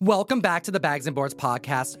Welcome back to the Bags and Boards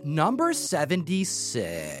podcast, number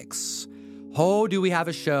 76. Oh, do we have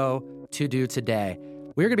a show to do today?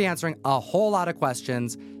 We're going to be answering a whole lot of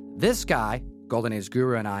questions. This guy, Golden Age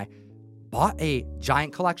Guru, and I bought a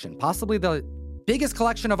giant collection, possibly the biggest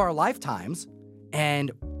collection of our lifetimes, and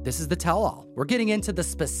this is the tell-all. We're getting into the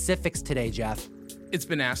specifics today, Jeff. It's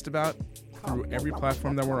been asked about through every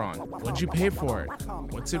platform that we're on. What'd you pay for it?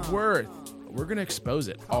 What's it worth? We're going to expose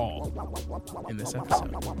it all in this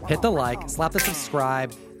episode. Hit the like, slap the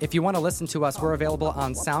subscribe. If you want to listen to us, we're available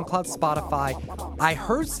on SoundCloud, Spotify. I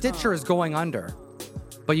heard Stitcher is going under,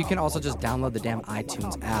 but you can also just download the damn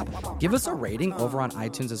iTunes app. Give us a rating over on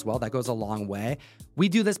iTunes as well. That goes a long way. We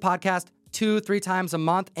do this podcast 2-3 times a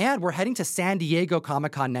month, and we're heading to San Diego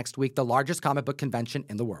Comic-Con next week, the largest comic book convention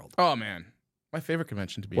in the world. Oh, man. My favorite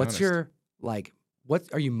convention, to be honest. What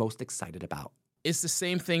are you most excited about? It's the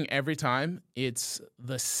same thing every time. It's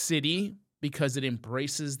the city because it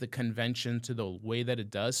embraces the convention to the way that it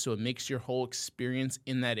does. So it makes your whole experience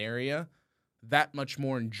in that area that much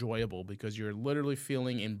more enjoyable because you're literally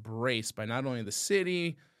feeling embraced by not only the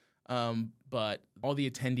city, but all the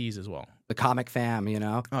attendees as well. The comic fam, you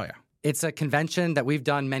know? Oh, yeah. It's a convention that we've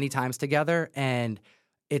done many times together. And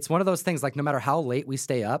it's one of those things, like no matter how late we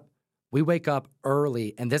stay up, we wake up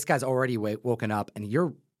early and this guy's already woken up and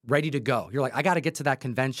you're ready to go. You're like, I got to get to that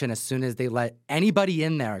convention as soon as they let anybody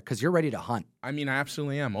in there because you're ready to hunt. I mean, I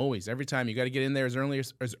absolutely am. Always. Every time. You got to get in there as early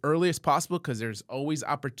as possible because there's always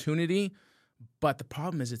opportunity. But the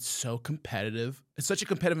problem is it's so competitive. It's such a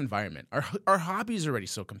competitive environment. Our hobby is already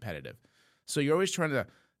so competitive. So you're always trying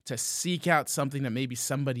to seek out something that maybe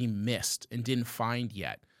somebody missed and didn't find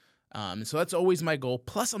yet. So that's always my goal.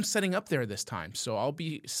 Plus, I'm setting up there this time. So I'll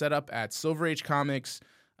be set up at Silver Age Comics.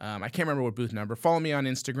 I can't remember what booth number. Follow me on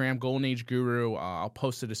Instagram, Golden Age Guru. I'll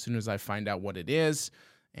post it as soon as I find out what it is.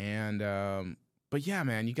 And but yeah,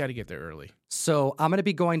 man, you got to get there early. So I'm going to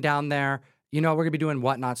be going down there. You know, we're going to be doing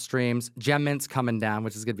Whatnot streams. Gem Mint's coming down,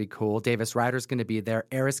 which is going to be cool. Davis Ryder's going to be there.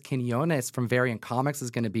 Eris Quinones from Variant Comics is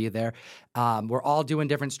going to be there. We're all doing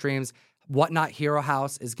different streams. Whatnot Hero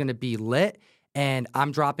House is going to be lit. And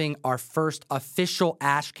I'm dropping our first official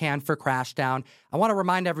ash can for Crashdown. I want to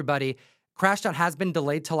remind everybody, Crashdown has been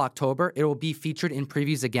delayed till October. It will be featured in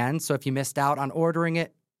previews again. So if you missed out on ordering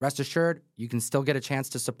it, rest assured, you can still get a chance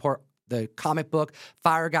to support the comic book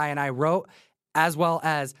Fire Guy and I wrote, as well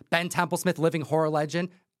as Ben Templesmith, Living Horror Legend,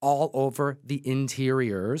 all over the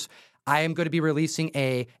interiors. I am going to be releasing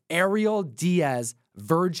a Ariel Diaz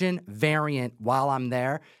Virgin variant while I'm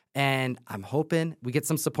there. And I'm hoping we get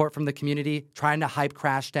some support from the community, trying to hype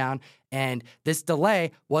Crashdown. And this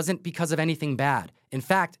delay wasn't because of anything bad. In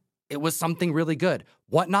fact, it was something really good.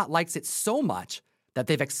 Whatnot likes it so much that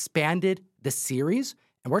they've expanded the series,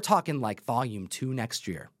 and we're talking like volume 2 next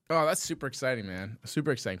year. Oh, that's super exciting, man.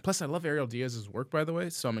 Super exciting. Plus, I love Ariel Diaz's work, by the way,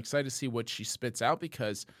 so I'm excited to see what she spits out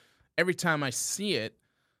because every time I see it,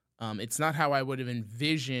 it's not how I would have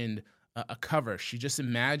envisioned a cover. She just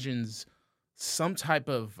imagines some type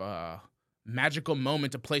of magical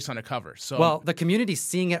moment to place on a cover. So, well, the community's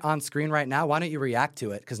seeing it on screen right now. Why don't you react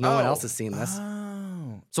to it? Because no one else has seen this. Oh.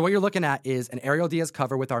 So what you're looking at is an Ariel Diaz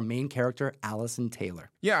cover with our main character, Allison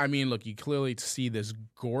Taylor. Yeah, I mean, look, you clearly see this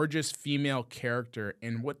gorgeous female character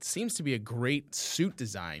in what seems to be a great suit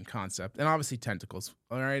design concept, and obviously tentacles.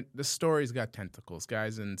 All right, this story's got tentacles,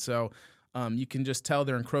 guys, and so you can just tell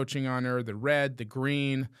they're encroaching on her, the red, the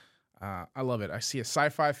green. I love it. I see a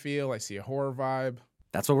sci-fi feel. I see a horror vibe.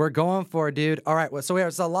 That's what we're going for, dude. All right, well, so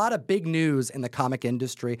there's a lot of big news in the comic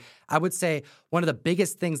industry. I would say one of the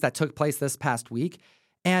biggest things that took place this past week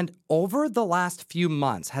and over the last few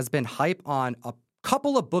months has been hype on a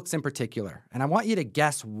couple of books in particular. And I want you to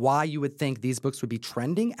guess why you would think these books would be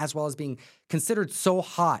trending as well as being considered so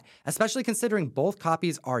hot, especially considering both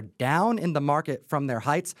copies are down in the market from their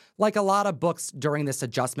heights, like a lot of books during this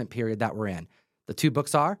adjustment period that we're in. The two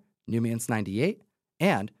books are New Mutants 98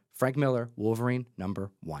 and Frank Miller, Wolverine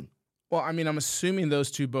 #1. Well, I mean, I'm assuming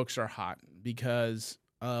those two books are hot because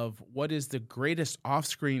of what is the greatest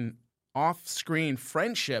off-screen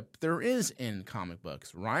friendship there is in comic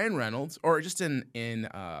books. Ryan Reynolds, or just in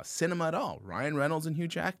cinema at all, Ryan Reynolds and Hugh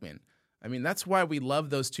Jackman. I mean, that's why we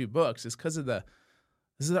love those two books, is because of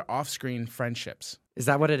their off-screen friendships. Is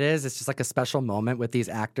that what it is? It's just like a special moment with these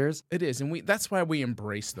actors? It is, and that's why we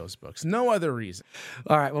embrace those books. No other reason.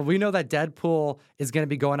 All right, well, we know that Deadpool is going to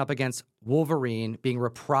be going up against Wolverine, being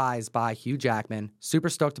reprised by Hugh Jackman. Super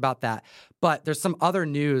stoked about that. But there's some other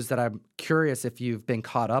news that I'm curious if you've been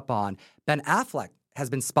caught up on. Ben Affleck has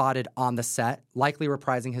been spotted on the set, likely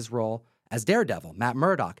reprising his role as Daredevil, Matt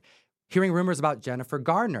Murdock. Hearing rumors about Jennifer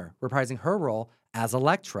Garner reprising her role as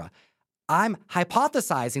Elektra. I'm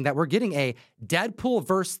hypothesizing that we're getting a Deadpool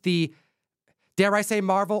versus the, dare I say,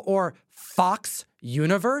 Marvel or Fox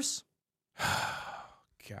universe.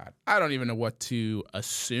 God, I don't even know what to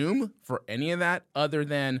assume for any of that other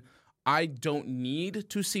than I don't need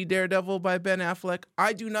to see Daredevil by Ben Affleck.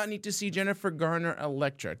 I do not need to see Jennifer Garner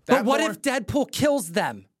Elektra. But what if Deadpool kills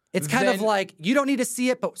them? It's kind of like, you don't need to see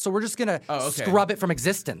it, but so we're just going to scrub it from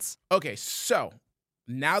existence. Okay, so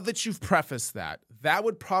now that you've prefaced that, that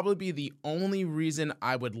would probably be the only reason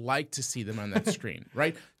I would like to see them on that screen,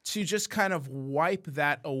 right? To just kind of wipe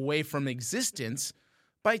that away from existence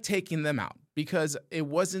by taking them out. Because it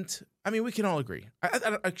wasn't, I mean, we can all agree.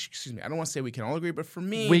 Excuse me, I don't want to say we can all agree, but for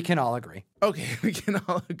me. We can all agree. Okay, we can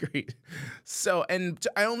all agree. So, and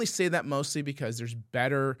I only say that mostly because there's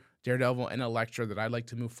better Daredevil and Elektra that I'd like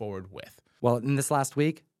to move forward with. Well, in this last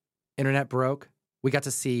week, internet broke. We got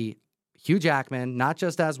to see Hugh Jackman, not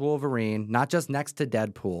just as Wolverine, not just next to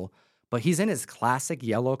Deadpool, but he's in his classic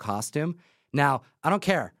yellow costume. Now, I don't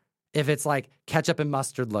care if it's like ketchup and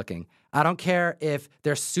mustard looking. I don't care if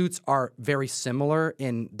their suits are very similar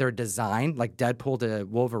in their design, like Deadpool to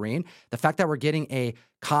Wolverine. The fact that we're getting a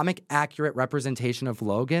comic accurate representation of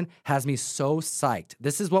Logan has me so psyched.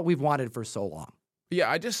 This is what we've wanted for so long.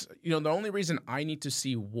 Yeah, I just, the only reason I need to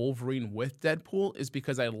see Wolverine with Deadpool is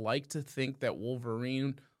because I like to think that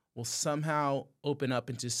Wolverine will somehow open up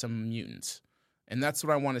into some mutants. And that's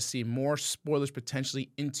what I want to see, more spoilers potentially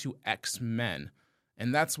into X-Men.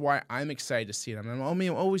 And that's why I'm excited to see it. I'm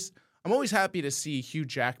always happy to see Hugh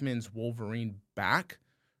Jackman's Wolverine back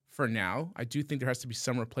for now. I do think there has to be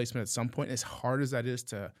some replacement at some point, as hard as that is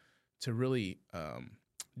to really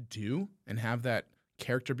do and have that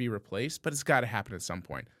character be replaced, but it's got to happen at some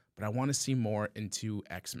point. But I want to see more into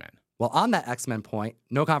X-Men. Well, on that X-Men point,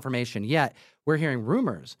 no confirmation yet, we're hearing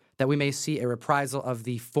rumors that we may see a reprisal of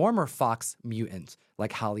the former Fox mutants,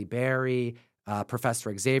 like Halle Berry,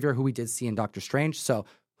 Professor Xavier, who we did see in Doctor Strange. So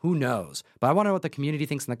who knows? But I want to know what the community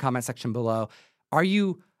thinks in the comment section below. Are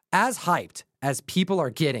you as hyped as people are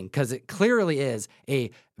getting? Because it clearly is a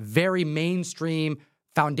very mainstream,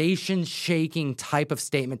 foundation-shaking type of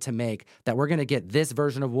statement to make that we're going to get this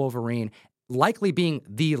version of Wolverine likely being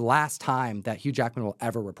the last time that Hugh Jackman will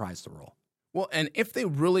ever reprise the role. Well, and if they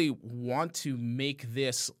really want to make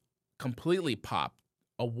this completely pop,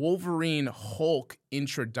 a Wolverine Hulk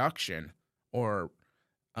introduction or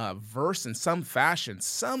verse in some fashion,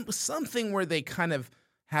 something where they kind of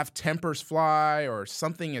have tempers fly or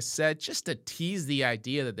something is said just to tease the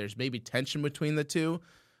idea that there's maybe tension between the two,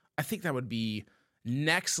 I think that would be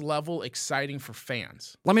next level exciting for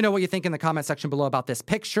fans. Let me know what you think in the comment section below about this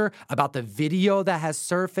picture, about the video that has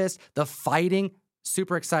surfaced, the fighting,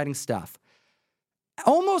 super exciting stuff.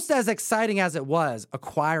 Almost as exciting as it was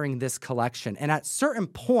acquiring this collection. And at certain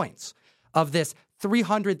points of this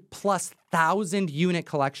 300,000+ unit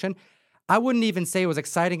collection, I wouldn't even say it was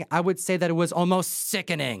exciting. I would say that it was almost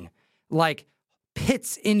sickening, like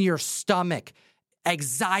pits in your stomach,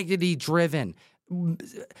 anxiety driven,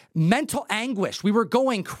 mental anguish. We were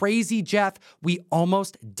going crazy, Jeff. We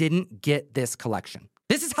almost didn't get this collection.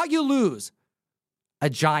 This is how you lose a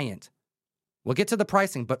giant. We'll get to the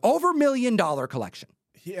pricing, but over $1 million collection.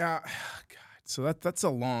 Yeah, God. So that's a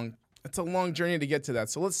long journey to get to that.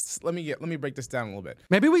 So let me break this down a little bit.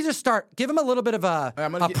 Maybe we just give them a little bit of a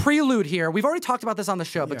prelude here. We've already talked about this on the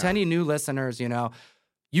show, but to any new listeners,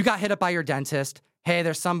 you got hit up by your dentist. Hey,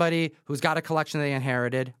 there's somebody who's got a collection they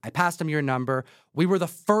inherited. I passed them your number. We were the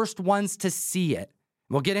first ones to see it.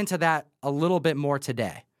 We'll get into that a little bit more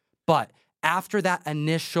today. But after that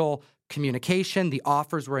initial communication, the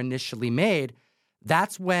offers were initially made,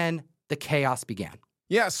 that's when the chaos began.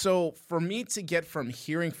 Yeah, so for me to get from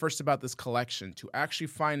hearing first about this collection to actually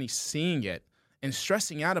finally seeing it and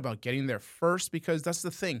stressing out about getting there first, because that's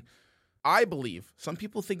the thing. I believe, some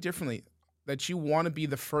people think differently, that you want to be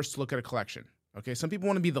the first to look at a collection. Okay, some people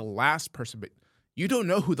want to be the last person, but you don't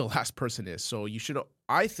know who the last person is. So you should,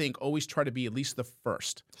 I think, always try to be at least the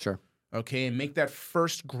first. Sure. Okay, and make that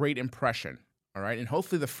first great impression. All right, and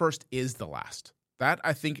hopefully the first is the last. That,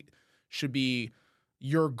 I think, should be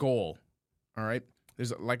your goal. All right,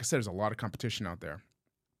 like I said, there's a lot of competition out there.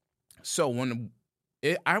 So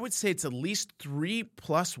I would say it's at least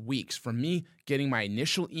 3+ weeks from me getting my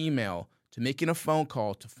initial email to making a phone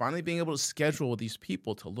call to finally being able to schedule with these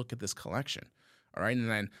people to look at this collection. All right,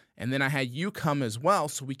 and then I had you come as well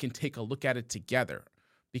so we can take a look at it together.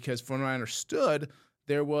 Because from what I understood,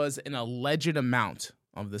 there was an alleged amount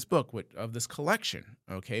of this book, of this collection,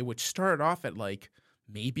 okay, which started off at like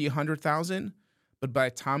maybe 100,000, but by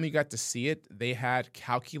the time you got to see it, they had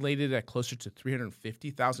calculated at closer to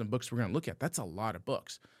 350,000 books we're going to look at. That's a lot of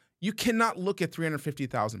books. you cannot look at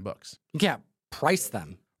 350,000 books. You can't price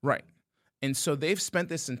them. Right. And so they've spent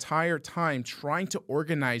this entire time trying to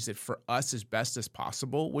organize it for us as best as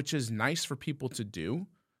possible, which is nice for people to do,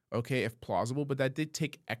 okay, if plausible, but that did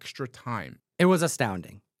take extra time. It was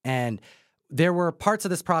astounding. And there were parts of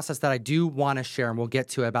this process that I do want to share, and we'll get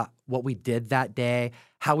to about what we did that day,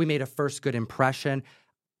 how we made a first good impression.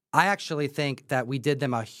 I actually think that we did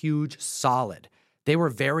them a huge solid. They were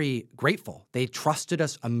very grateful. They trusted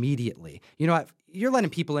us immediately. You know, you're letting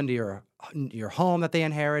people into your home that they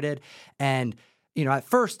inherited. And, you know, at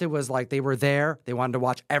first it was like they were there. They wanted to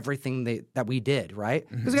watch everything that we did, right?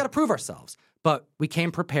 Because we got to prove ourselves. But we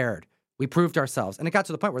came prepared. We proved ourselves. And it got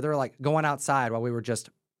to the point where they were like going outside while we were just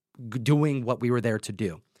doing what we were there to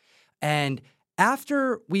do. And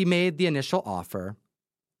after we made the initial offer,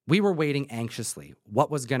 we were waiting anxiously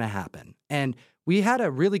what was going to happen. And we had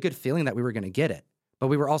a really good feeling that we were going to get it. But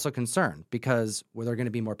we were also concerned because were there going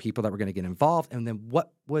to be more people that were going to get involved? And then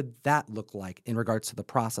what would that look like in regards to the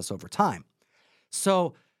process over time?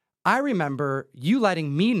 So I remember you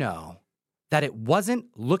letting me know that it wasn't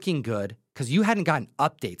looking good because you hadn't gotten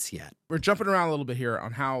updates yet. We're jumping around a little bit here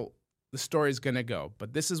on how the story is going to go,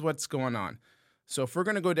 but this is what's going on. So if we're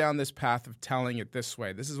going to go down this path of telling it this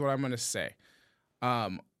way, this is what I'm going to say.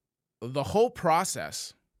 The whole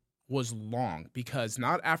process was long because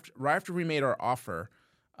right after we made our offer,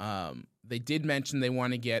 they did mention they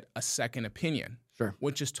want to get a second opinion, Sure.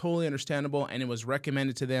 which is totally understandable, and it was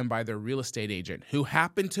recommended to them by their real estate agent, who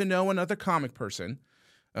happened to know another comic person.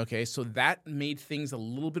 Okay, so that made things a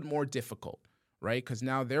little bit more difficult, right? Because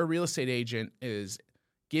now their real estate agent is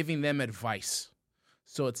giving them advice.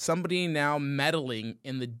 So it's somebody now meddling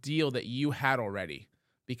in the deal that you had already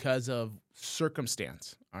because of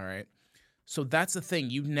circumstance, all right? So that's the thing.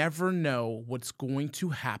 You never know what's going to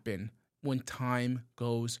happen when time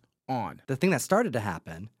goes on. The thing that started to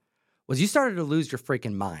happen was you started to lose your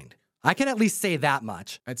freaking mind. I can at least say that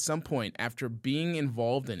much. At some point, after being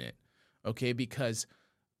involved in it, okay, because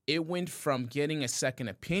it went from getting a second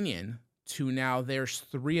opinion to now there's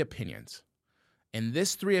 3 opinions. And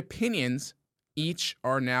this 3 opinions each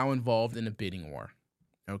are now involved in a bidding war,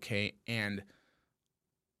 okay? And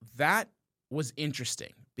that was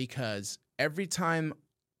interesting because every time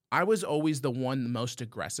I was always the one the most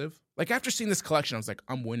aggressive. Like after seeing this collection, I was like,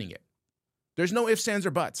 I'm winning it. There's no ifs, ands,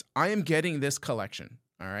 or buts. I am getting this collection,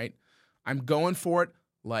 all right? I'm going for it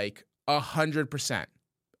like 100%.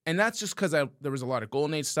 And that's just because there was a lot of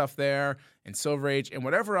Golden Age stuff there and Silver Age, and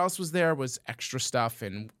whatever else was there was extra stuff,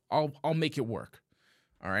 and I'll make it work,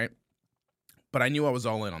 all right? But I knew I was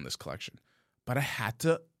all in on this collection. But I had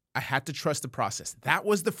to trust the process. That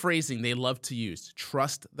was the phrasing they loved to use,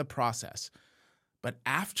 trust the process. But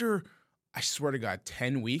after, I swear to God,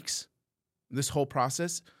 10 weeks, this whole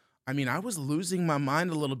process, I mean, I was losing my mind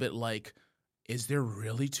a little bit like, is there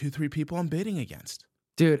really 2-3 people I'm bidding against?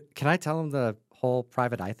 Dude, can I tell them the whole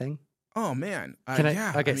private eye thing? Oh, man.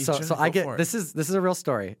 Yeah. Okay, so I get, this is a real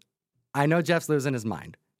story. I know Jeff's losing his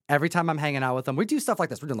mind. Every time I'm hanging out with him, we do stuff like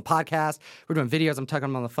this. We're doing the podcast, we're doing videos, I'm talking to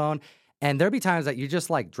him on the phone. And there'll be times that you just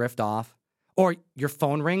like drift off or your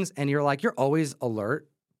phone rings and you're like, you're always alert,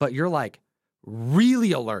 but you're like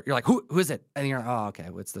really alert. You're like, who is it? And you're, oh, okay,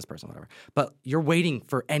 well, it's this person, whatever. But you're waiting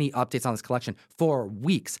for any updates on this collection for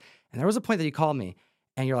weeks. And there was a point that you called me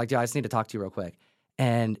and you're like, dude, I just need to talk to you real quick.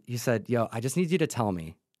 And you said, yo, I just need you to tell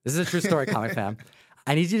me, this is a true story, Comic Fam.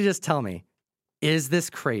 I need you to just tell me, is this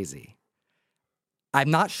crazy?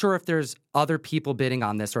 I'm not sure if there's other people bidding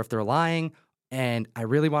on this or if they're lying. And I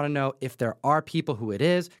really want to know if there are people who it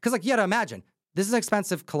is. Because, like, you got to imagine, this is an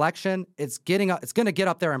expensive collection. It's going to get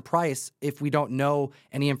up there in price if we don't know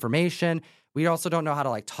any information. We also don't know how to,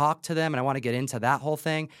 like, talk to them. And I want to get into that whole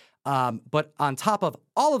thing. But on top of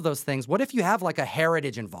all of those things, what if you have, like, a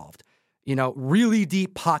heritage involved? You know, really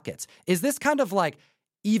deep pockets. Is this kind of, like,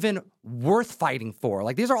 even worth fighting for?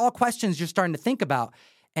 Like, these are all questions you're starting to think about.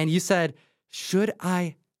 And you said, should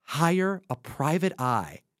I hire a private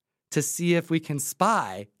eye to see if we can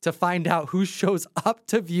spy to find out who shows up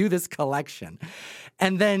to view this collection?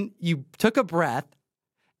 And then you took a breath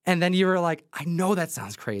and then you were like, I know that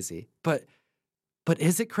sounds crazy, but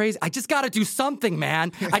is it crazy? I just got to do something,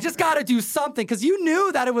 man. I just got to do something because you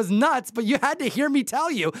knew that it was nuts, but you had to hear me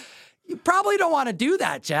tell you. You probably don't want to do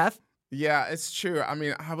that, Jeff. Yeah, it's true. I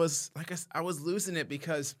mean, I was losing it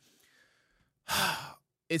because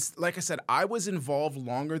it's like I said, I was involved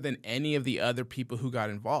longer than any of the other people who got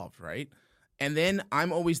involved, right? And then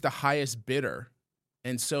I'm always the highest bidder.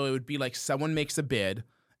 And so it would be like someone makes a bid,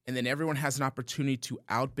 and then everyone has an opportunity to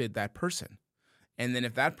outbid that person. And then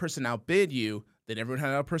if that person outbid you, then everyone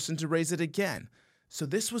had a person to raise it again. So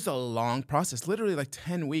this was a long process. Literally like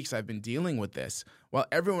 10 weeks I've been dealing with this, while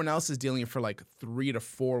everyone else is dealing it for like 3 to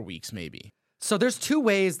 4 weeks maybe. So there's two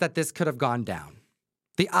ways that this could have gone down.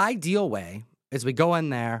 The ideal way is we go in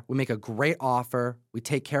there, we make a great offer, we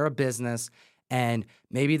take care of business, and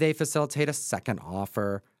maybe they facilitate a second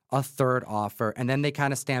offer, a third offer, and then they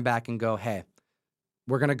kind of stand back and go, hey,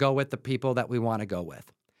 we're going to go with the people that we want to go with.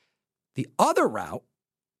 The other route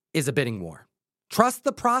is a bidding war. Trust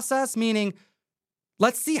the process, meaning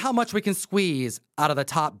let's see how much we can squeeze out of the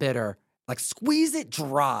top bidder. Like squeeze it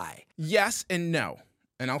dry. Yes and no.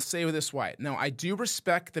 And I'll say this why. Now, I do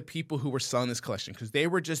respect the people who were selling this collection because they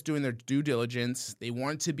were just doing their due diligence. They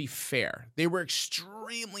wanted to be fair. They were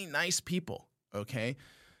extremely nice people, okay?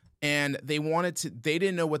 And they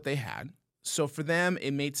didn't know what they had. So for them,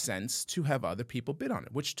 it made sense to have other people bid on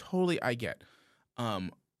it, which totally I get.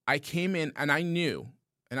 I came in and I knew,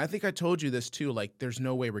 and I think I told you this too, like there's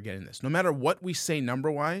no way we're getting this. No matter what we say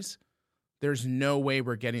number-wise, there's no way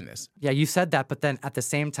we're getting this. Yeah, you said that, but then at the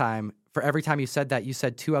same time, for every time you said that, you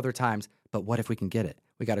said 2 other times, but what if we can get it?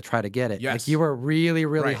 We got to try to get it. Yes. Like you were really,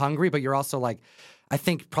 really Right. hungry, but you're also like, I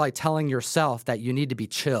think probably telling yourself that you need to be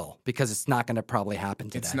chill because it's not going to probably happen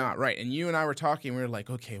today. It's not, right. And you and I were talking, we were like,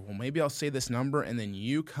 okay, well, maybe I'll say this number, and then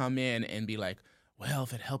you come in and be like, well,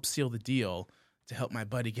 if it helps seal the deal to help my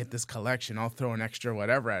buddy get this collection, I'll throw an extra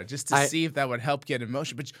whatever at it just to see if that would help get in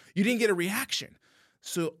motion. But you didn't get a reaction.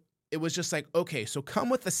 So it was just like, okay, so come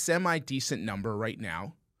with a semi-decent number right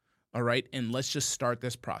now, all right, and let's just start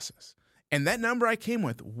this process. And that number I came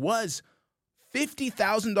with was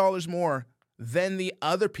 $50,000 more than the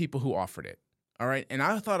other people who offered it, all right? And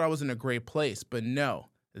I thought I was in a great place, but no,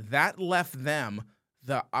 that left them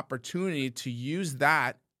the opportunity to use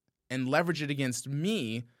that and leverage it against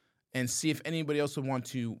me and see if anybody else would want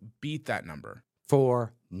to beat that number.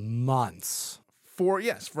 For months. For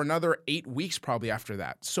another 8 weeks probably after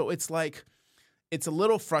that. So it's like, it's a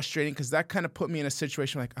little frustrating because that kind of put me in a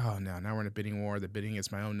situation like, oh no, now we're in a bidding war. The bidding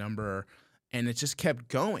is my own number. And it just kept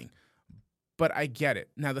going. But I get it.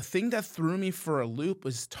 Now, the thing that threw me for a loop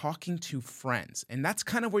was talking to friends. And that's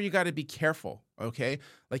kind of where you got to be careful, okay?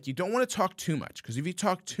 Like you don't want to talk too much because if you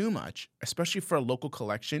talk too much, especially for a local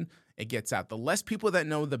collection, it gets out. The less people that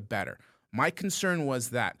know, the better. My concern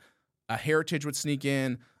was that a Heritage would sneak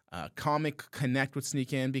in, Comic Connect would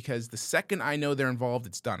sneak in, because the second I know they're involved,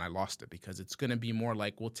 it's done. I lost it because it's going to be more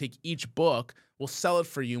like we'll take each book, we'll sell it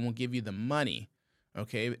for you, and we'll give you the money,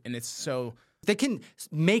 okay? And it's so... They can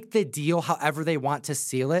make the deal however they want to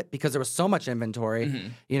seal it because there was so much inventory. Mm-hmm.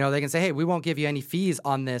 You know, they can say, hey, we won't give you any fees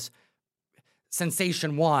on this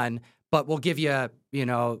Sensation 1, but we'll give you,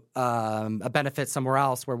 a benefit somewhere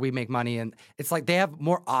else where we make money. And it's like they have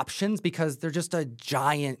more options because they're just a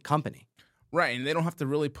giant company. Right, and they don't have to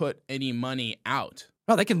really put any money out.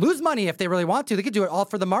 No, they can lose money if they really want to. They could do it all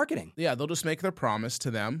for the marketing. Yeah, they'll just make their promise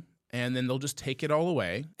to them, and then they'll just take it all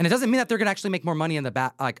away. And it doesn't mean that they're going to actually make more money in the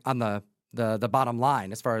back, like on the bottom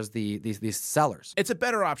line as far as these sellers. It's a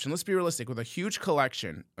better option. Let's be realistic. With a huge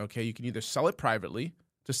collection, okay, you can either sell it privately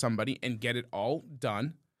to somebody and get it all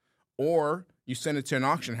done, or you send it to an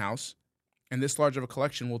auction house, and this large of a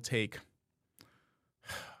collection will take,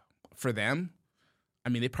 for them, I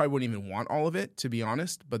mean, they probably wouldn't even want all of it, to be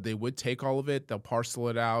honest, but they would take all of it, they'll parcel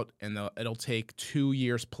it out, and it'll take 2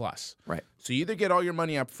 years plus. Right. So you either get all your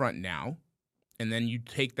money up front now, and then you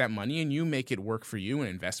take that money and you make it work for you and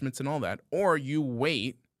investments and all that, or you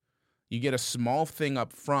wait, you get a small thing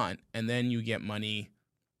up front, and then you get money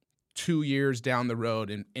 2 years down the road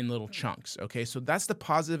in little chunks, okay? So that's the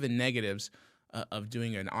positive and negatives of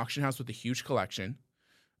doing an auction house with a huge collection,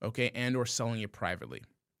 okay, and or selling it privately.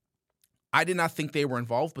 I did not think they were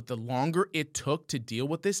involved, but the longer it took to deal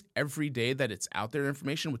with this every day that it's out there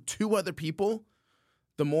information with 2 other people,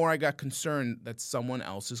 the more I got concerned that someone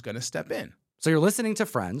else is going to step in. So you're listening to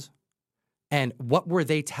friends, and what were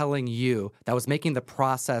they telling you that was making the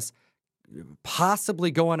process possibly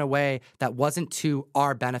go in a way that wasn't to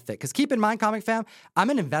our benefit? Because keep in mind, Comic Fam, I'm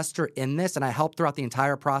an investor in this, and I helped throughout the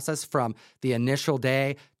entire process from the initial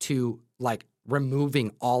day to like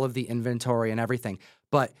removing all of the inventory and everything.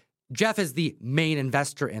 But Jeff is the main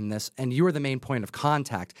investor in this, and you are the main point of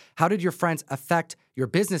contact. How did your friends affect your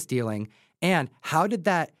business dealing, and how did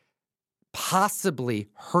that possibly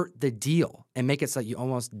hurt the deal and make it so that you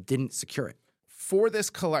almost didn't secure it? For this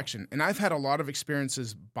collection, and I've had a lot of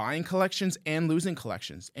experiences buying collections and losing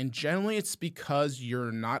collections, and generally it's because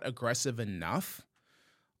you're not aggressive enough.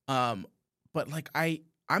 But like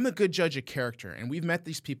I'm a good judge of character, and we've met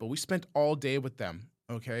these people. We spent all day with them,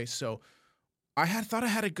 okay? So I had thought I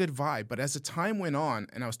had a good vibe, but as the time went on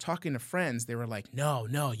and I was talking to friends, they were like, no,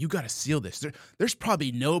 you got to seal this. There's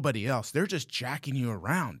probably nobody else. They're just jacking you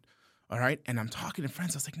around. All right. And I'm talking to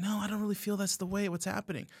friends. I was like, no, I don't really feel that's the way what's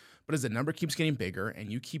happening. But as the number keeps getting bigger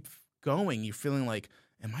and you keep going, you're feeling like,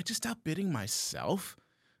 am I just outbidding myself?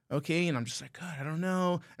 Okay. And I'm just like, God, I don't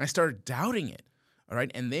know. And I started doubting it. All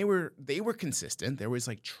right. And they were consistent. They were always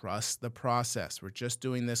like, trust the process. We're just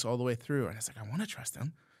doing this all the way through. And I was like, I want to trust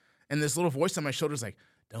them. And this little voice on my shoulder is like,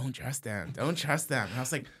 don't trust them. Don't trust them. And I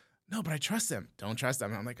was like, no, but I trust them. Don't trust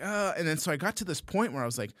them. And I'm like, and then so I got to this point where I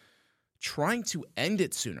was like trying to end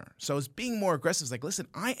it sooner. So I was being more aggressive. Like, listen,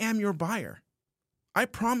 I am your buyer. I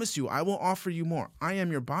promise you, I will offer you more. I am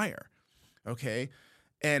your buyer. Okay.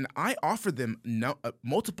 And I offered them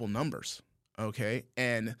multiple numbers. Okay.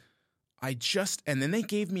 And then they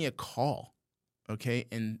gave me a call. Okay.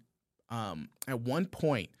 And at one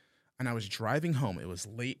point, and I was driving home. It was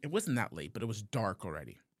late. It wasn't that late, but it was dark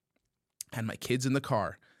already. I had my kids in the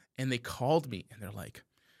car, and they called me, and they're like,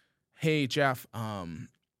 hey, Jeff,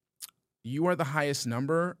 you are the highest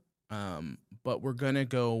number, but we're going to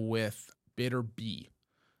go with bidder B.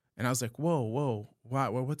 And I was like, whoa,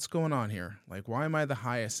 what's going on here? Like, why am I the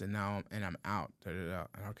highest, and now I'm out?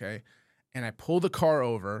 Okay. And I pull the car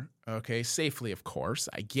over, okay, safely, of course.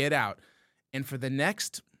 I get out, and for the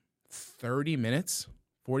next 40 minutes,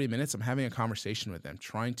 I'm having a conversation with them,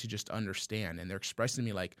 trying to just understand. And they're expressing to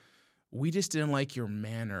me like, we just didn't like your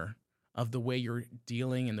manner of the way you're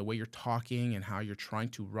dealing and the way you're talking and how you're trying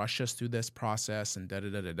to rush us through this process and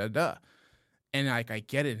da-da-da-da-da-da. And I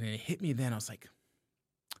get it. And it hit me then. I was like,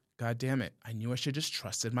 God damn it. I knew I should just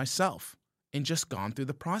trusted myself and just gone through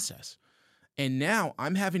the process. And now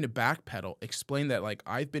I'm having to backpedal, explain that like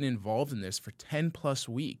I've been involved in this for 10 plus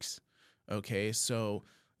weeks. Okay, so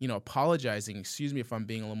apologizing, excuse me if I'm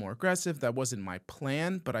being a little more aggressive. That wasn't my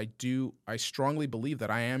plan, but I strongly believe that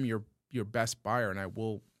I am your best buyer and I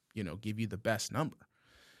will, give you the best number.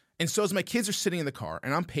 And so as my kids are sitting in the car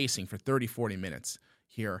and I'm pacing for 30, 40 minutes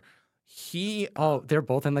here, they're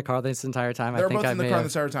both in the car this entire time? They're both in the car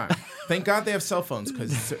this entire time. Thank God they have cell phones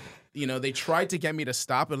because, they tried to get me to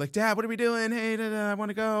stop. They're like, Dad, what are we doing? Hey, I want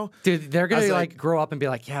to go. Dude, they're going to grow up and be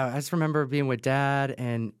like, yeah, I just remember being with Dad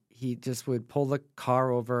and he just would pull the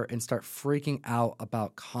car over and start freaking out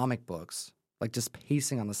about comic books, like just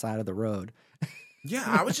pacing on the side of the road. Yeah,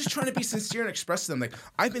 I was just trying to be sincere and express to them, like,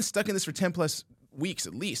 I've been stuck in this for 10 plus weeks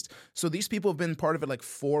at least. So these people have been part of it like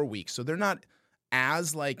 4 weeks. So they're not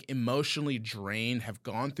as like emotionally drained, have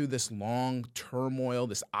gone through this long turmoil,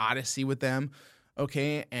 this odyssey with them.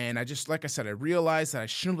 Okay. And I just, like I said, I realized that I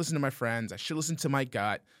shouldn't listen to my friends. I should listen to my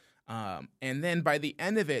gut. And then by the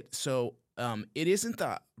end of it, it isn't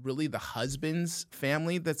really the husband's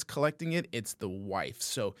family that's collecting it. It's the wife.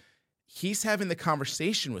 So he's having the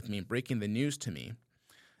conversation with me and breaking the news to me.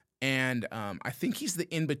 And I think he's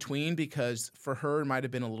the in-between because for her, it might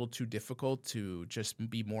have been a little too difficult to just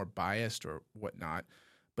be more biased or whatnot.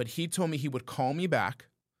 But he told me he would call me back,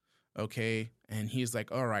 okay? And he's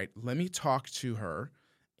like, all right, let me talk to her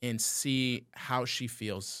and see how she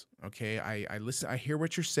feels, okay? I listen. I hear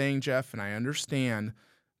what you're saying, Jeff, and I understand.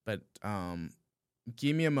 But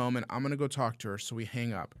give me a moment. I'm going to go talk to her. So we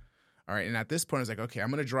hang up. All right. And at this point, I was like, okay, I'm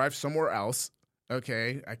going to drive somewhere else.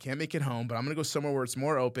 Okay. I can't make it home, but I'm going to go somewhere where it's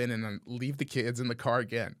more open and then leave the kids in the car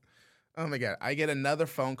again. Oh, my God. I get another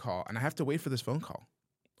phone call, and I have to wait for this phone call.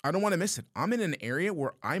 I don't want to miss it. I'm in an area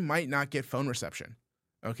where I might not get phone reception.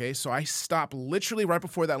 Okay. So I stop literally right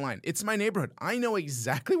before that line. It's my neighborhood. I know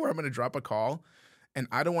exactly where I'm going to drop a call, and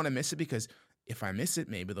I don't want to miss it because if I miss it,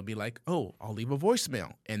 maybe they'll be like, oh, I'll leave a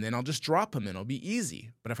voicemail, and then I'll just drop them, and it'll be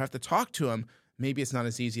easy. But if I have to talk to them, maybe it's not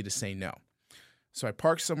as easy to say no. So I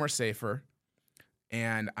park somewhere safer,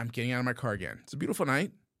 and I'm getting out of my car again. It's a beautiful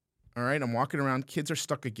night. All right, I'm walking around. Kids are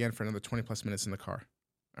stuck again for another 20-plus minutes in the car.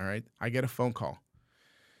 All right, I get a phone call,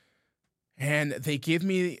 and they give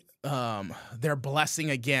me their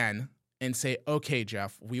blessing again and say, okay,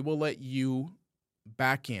 Jeff, we will let you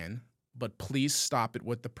back in, but please stop it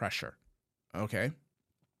with the pressure. Okay.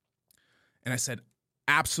 And I said,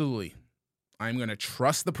 absolutely. I'm going to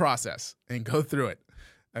trust the process and go through it.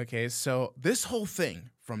 Okay. So this whole thing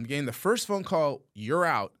from getting the first phone call, you're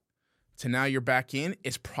out, to now you're back in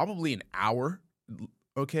is probably an hour.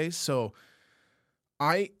 Okay. So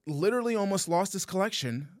I literally almost lost this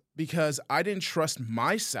collection because I didn't trust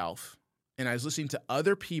myself and I was listening to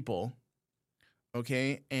other people.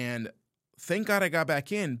 Okay. And thank God I got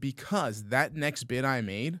back in because that next bid I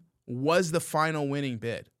made was the final winning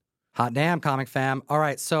bid. Hot damn, comic fam. All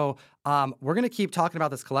right, so we're going to keep talking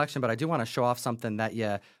about this collection, but I do want to show off something that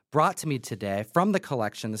you brought to me today from the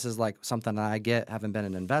collection. This is like something that I get, having been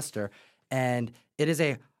an investor. and it is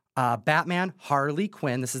a Batman Harley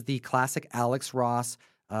Quinn. This is the classic Alex Ross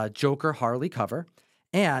Joker Harley cover.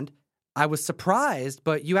 And I was surprised,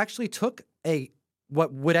 but you actually took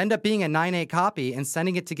what would end up being a 9.8 copy and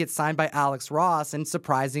sending it to get signed by Alex Ross and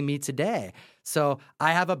surprising me today. So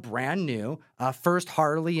I have a brand new first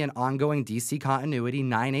Harley in ongoing DC continuity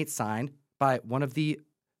 9.8 signed by one of the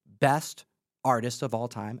best artists of all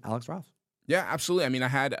time, Alex Ross. Yeah, absolutely. I mean, I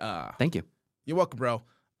had... Thank you. You're welcome, bro.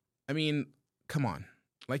 I mean, come on.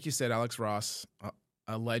 Like you said, Alex Ross,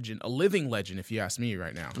 a legend, a living legend, if you ask me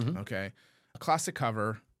right now, okay? A classic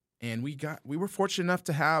cover, and we were fortunate enough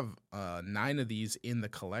to have 9 of these in the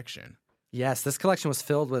collection. Yes, this collection was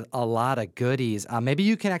filled with a lot of goodies. Maybe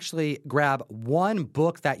you can actually grab one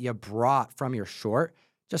book that you brought from your short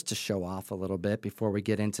just to show off a little bit before we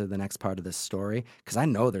get into the next part of this story, because I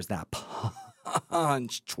know there's that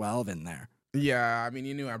Punch 12 in there. Yeah, I mean,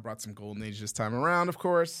 you knew I brought some Golden Age this time around, of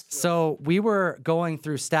course. So we were going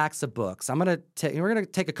through stacks of books. We're gonna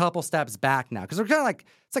take a couple steps back now because we're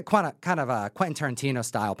it's like kind of a Quentin Tarantino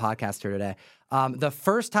style podcast here today. The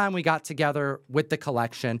first time we got together with the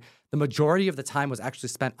collection, the majority of the time was actually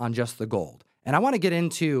spent on just the gold. And I want to get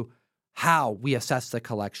into how we assessed the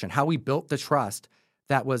collection, how we built the trust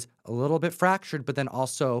that was a little bit fractured, but then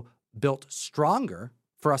also built stronger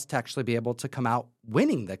for us to actually be able to come out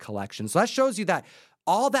winning the collection. So that shows you that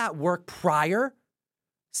all that work prior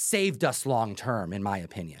saved us long term, in my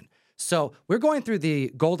opinion. So we're going through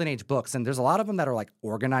the Golden Age books, and there's a lot of them that are like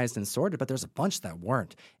organized and sorted, but there's a bunch that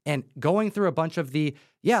weren't. And going through a bunch of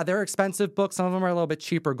they're expensive books. Some of them are a little bit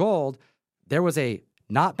cheaper gold. There was a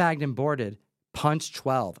not bagged and boarded Punch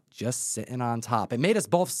 12 just sitting on top. It made us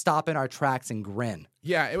both stop in our tracks and grin.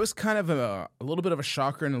 Yeah, it was kind of a little bit of a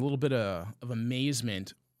shocker and a little bit of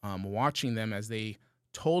amazement watching them as they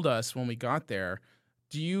told us when we got there,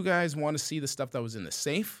 do you guys want to see the stuff that was in the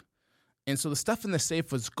safe? And so the stuff in the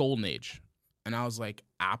safe was Golden Age. And I was like,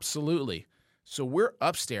 absolutely. So we're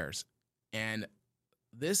upstairs, and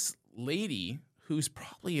this lady, who's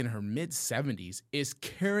probably in her mid-70s, is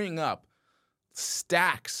carrying up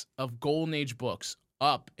stacks of Golden Age books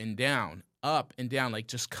up and down, like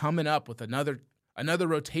just coming up with another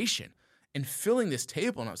rotation and filling this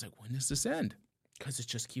table. And I was like, when does this end? Because it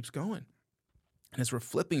just keeps going. And as we're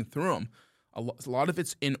flipping through them, a lot of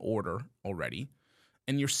it's in order already.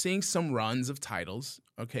 And you're seeing some runs of titles,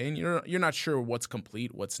 okay? And you're not sure what's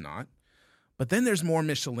complete, what's not. But then there's more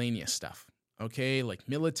miscellaneous stuff, okay? Like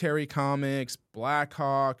military comics,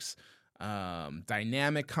 Blackhawks,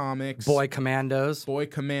 Dynamic Comics, Boy Commandos,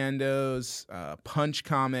 Punch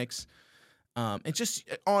Comics, and just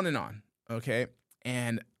on and on, okay?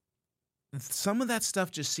 And some of that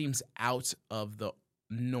stuff just seems out of the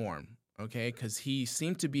norm, okay? Because he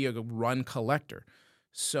seemed to be a run collector.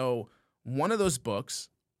 So one of those books,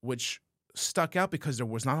 which stuck out because there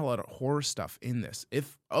was not a lot of horror stuff in this,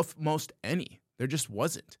 if of most any, there just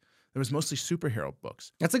wasn't. There was mostly superhero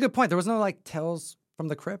books. That's a good point. There was no like Tales from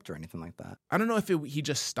the Crypt or anything like that. I don't know if he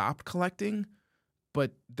just stopped collecting,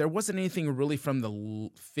 but there wasn't anything really from the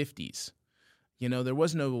 50s. You know, there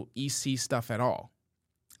was no EC stuff at all.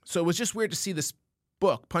 So it was just weird to see this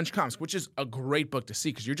book, Punch Comics, which is a great book to see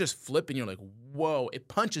because you're just flipping. You're like, whoa, it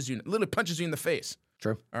literally punches you in the face.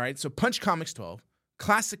 True. All right, so Punch Comics 12,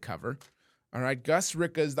 classic cover. All right, Gus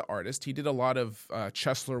Ricka is the artist. He did a lot of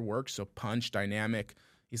Chesler work, so Punch, Dynamic.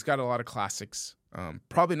 He's got a lot of classics.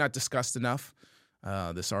 Probably not discussed enough,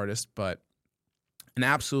 this artist, but an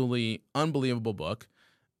absolutely unbelievable book.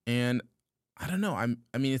 And I don't know.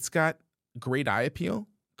 I mean, it's got great eye appeal,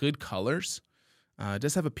 good colors. It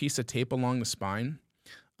does have a piece of tape along the spine.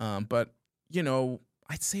 But, you know,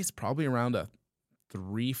 I'd say it's probably around a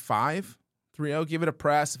 3.5. 3.0, give it a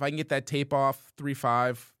press. If I can get that tape off,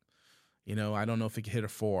 3.5. You know, I don't know if it could hit a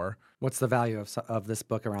 4. What's the value of this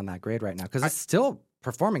book around that grade right now? Because it's still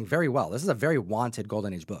performing very well. This is a very wanted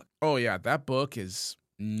Golden Age book. Oh, yeah. That book is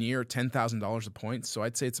near $10,000 a point. So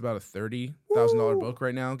I'd say it's about a $30,000 book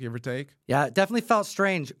right now, give or take. Yeah, it definitely felt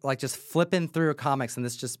strange, like just flipping through comics and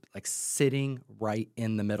this just like sitting right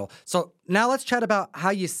in the middle. So now let's chat about how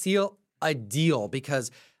you seal a deal,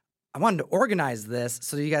 because I wanted to organize this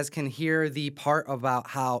so that you guys can hear the part about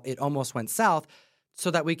how it almost went south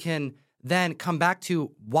so that we can then come back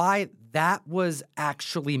to why that was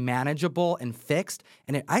actually manageable and fixed.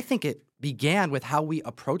 And I think it began with how we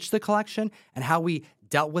approached the collection and how we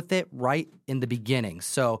dealt with it right in the beginning.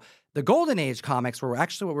 So the Golden Age comics were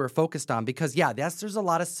actually what we were focused on because, yeah, yes, there's a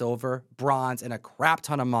lot of silver, bronze, and a crap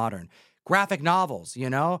ton of modern. Graphic novels, you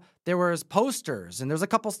know? There was posters, and there's a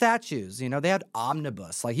couple statues. You know, they had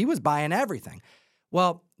omnibus. Like, he was buying everything.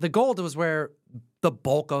 Well, the gold was where the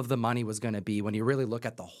bulk of the money was going to be when you really look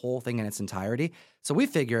at the whole thing in its entirety. So we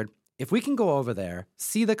figured if we can go over there,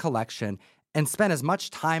 see the collection, and spend as much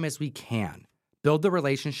time as we can, build the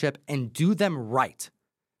relationship, and do them right,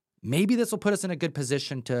 maybe this will put us in a good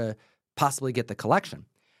position to possibly get the collection.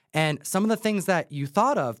 And some of the things that you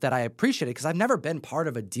thought of that I appreciated, because I've never been part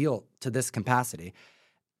of a deal to this capacity,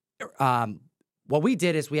 what we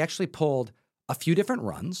did is we actually pulled a few different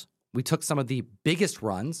runs. We took some of the biggest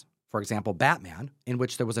runs, for example, Batman, in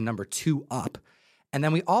which there was a number 2 up. And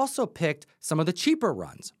then we also picked some of the cheaper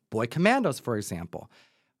runs, Boy Commandos, for example.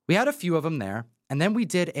 We had a few of them there. And then we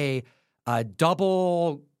did a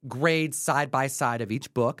double grade side by side of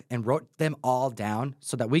each book and wrote them all down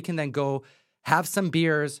so that we can then go have some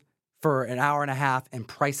beers for an hour and a half and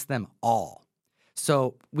price them all.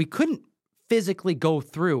 So we couldn't physically go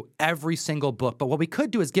through every single book, but what we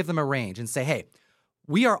could do is give them a range and say, hey,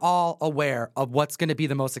 we are all aware of what's going to be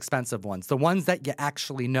the most expensive ones, the ones that you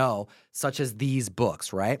actually know, such as these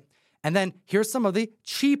books, right? And then here's some of the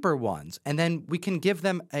cheaper ones. And then we can give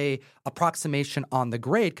them a approximation on the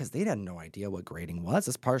grade because they had no idea what grading was.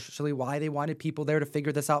 That's partially why they wanted people there to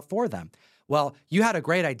figure this out for them. Well, you had a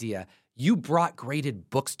great idea. You brought graded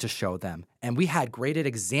books to show them. And we had graded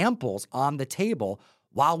examples on the table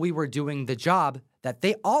while we were doing the job that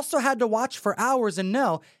they also had to watch for hours and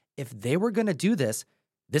know if they were going to do this,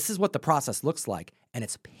 this is what the process looks like. And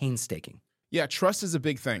it's painstaking. Yeah, trust is a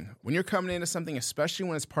big thing. When you're coming into something, especially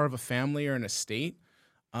when it's part of a family or an estate,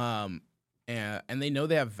 and they know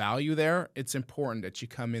they have value there, it's important that you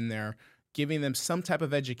come in there giving them some type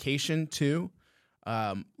of education too.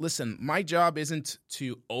 Listen, my job isn't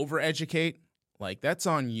to overeducate. Like, that's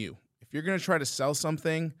on you. If you're going to try to sell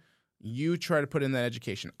something, you try to put in that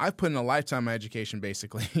education. I've put in a lifetime of my education,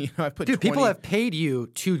 basically. I've put people have paid you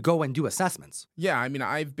to go and do assessments. Yeah, I mean,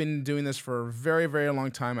 I've been doing this for a very, very long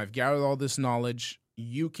time. I've gathered all this knowledge.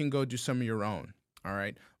 You can go do some of your own, all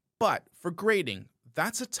right? But for grading,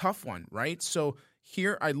 that's a tough one, right? So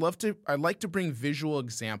here, I like to bring visual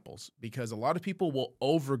examples because a lot of people will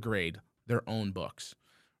overgrade their own books,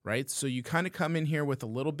 right? So you kind of come in here with a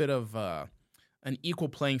little bit of an equal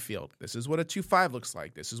playing field. This is what a 2.5 looks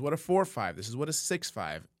like. This is what a 4.5. This is what a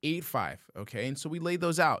 6.5, 8.5, okay? And so we laid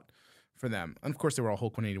those out for them. And of course, they were all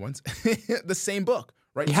Hulk 181s. The same book,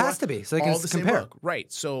 right? It has to be, so they can compare. Same book,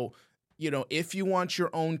 right? So, if you want your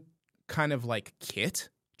own kind of like kit,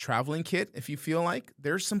 traveling kit, if you feel like,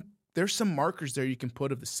 there's some markers there you can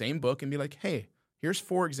put of the same book and be like, hey, here's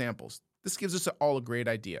 4 examples. This gives us all a great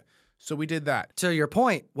idea. So we did that. To your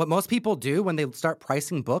point, what most people do when they start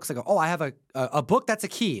pricing books, they go, oh, I have a book that's a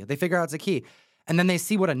key. They figure out it's a key. And then they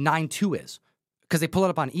see what a 9.2 is because they pull it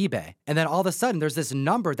up on eBay. And then all of a sudden, there's this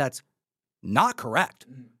number that's not correct.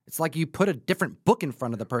 Mm-hmm. It's like you put a different book in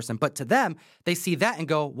front of the person. But to them, they see that and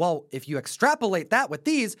go, well, if you extrapolate that with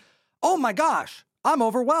these, oh my gosh, I'm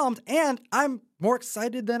overwhelmed and I'm more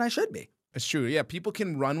excited than I should be. It's true. Yeah, people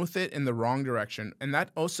can run with it in the wrong direction. And that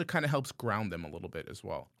also kind of helps ground them a little bit as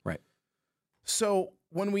well. Right. So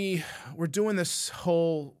when we were doing this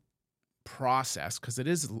whole process, because it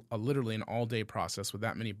is literally an all-day process with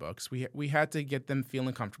that many books, we had to get them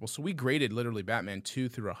feeling comfortable. So we graded literally Batman 2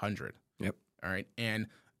 through 100. Yep. All right. And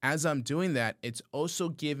as I'm doing that, it's also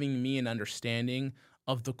giving me an understanding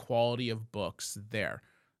of the quality of books there.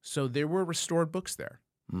 So there were restored books there.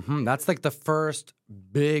 Mm-hmm. That's like the first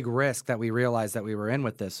big risk that we realized that we were in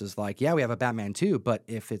with this is like, yeah, we have a Batman 2, but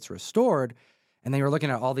if it's restored, and then you were looking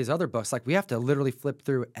at all these other books, like we have to literally flip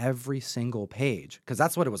through every single page because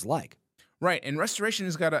that's what it was like. Right, and restoration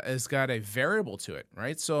has got a variable to it,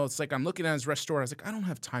 right? So it's like I'm looking at it as restored. I was like, I don't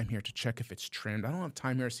have time here to check if it's trimmed. I don't have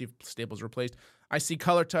time here to see if staples replaced. I see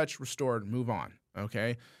color touch, restored, move on,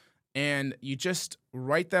 okay? And you just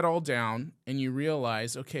write that all down and you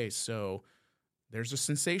realize, okay, so there's a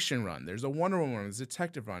Sensation run, there's a Wonder Woman run, there's a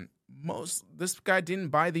Detective run. This guy didn't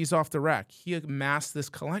buy these off the rack. He amassed this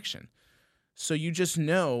collection. So you just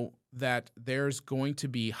know that there's going to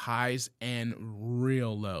be highs and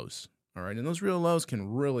real lows, all right? And those real lows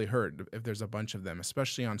can really hurt if there's a bunch of them,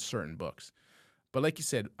 especially on certain books. But like you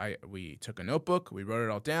said, we took a notebook, we wrote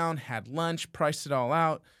it all down, had lunch, priced it all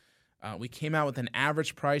out. We came out with an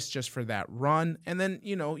average price just for that run. And then,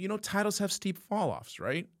 titles have steep fall-offs,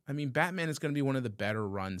 right? I mean, Batman is going to be one of the better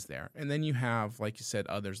runs there. And then you have, like you said,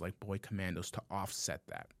 others like Boy Commandos to offset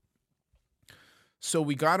that. So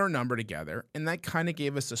we got our number together, and that kind of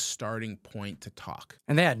gave us a starting point to talk.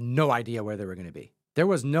 And they had no idea where they were going to be. There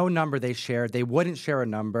was no number they shared. They wouldn't share a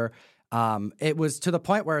number. It was to the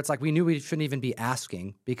point where it's like we knew we shouldn't even be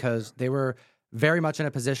asking because they were very much in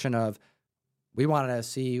a position of we wanted to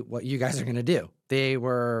see what you guys are going to do. They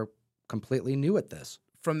were completely new at this.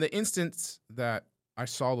 From the instance that I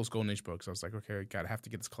saw those Golden Age books. I was like, okay, I have to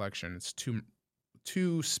get this collection. It's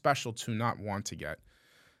too special to not want to get.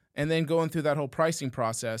 And then going through that whole pricing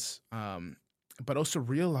process, but also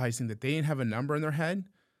realizing that they didn't have a number in their head,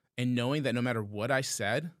 and knowing that no matter what I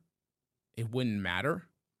said, it wouldn't matter.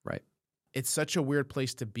 Right. It's such a weird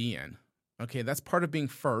place to be in. Okay, that's part of being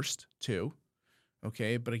first too.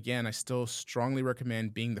 Okay, but again, I still strongly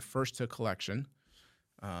recommend being the first to a collection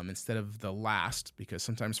instead of the last, because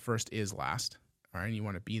sometimes first is last. All right, and you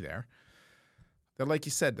want to be there. That, like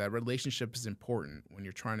you said, that relationship is important when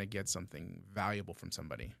you're trying to get something valuable from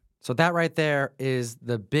somebody. So that right there is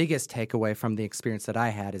the biggest takeaway from the experience that I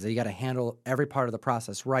had, is that you got to handle every part of the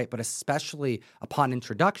process right, but especially upon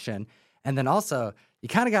introduction. And then also, you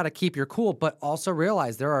kind of got to keep your cool, but also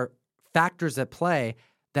realize there are factors at play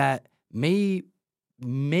that may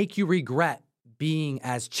make you regret being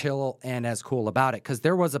as chill and as cool about it. Because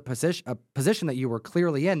there was a position that you were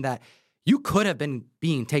clearly in that you could have been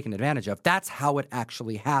being taken advantage of. That's how it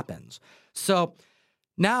actually happens. So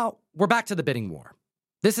now we're back to the bidding war.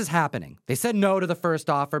 This is happening. They said no to the first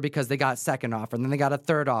offer because they got a second offer, and then they got a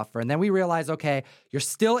third offer. And then we realized, okay, you're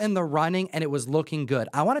still in the running, and it was looking good.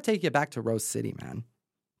 I want to take you back to Rose City, man.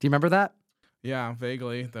 Do you remember that? Yeah,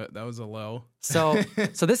 vaguely. That was a low. So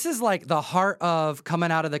this is like the heart of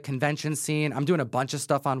coming out of the convention scene. I'm doing a bunch of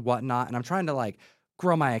stuff on Whatnot, and I'm trying to like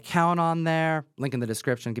grow my account on there. Link in the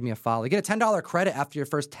description. Give me a follow. You get a $10 credit after your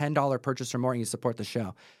first $10 purchase or more, and you support the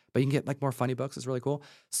show. But you can get like more funny books. It's really cool.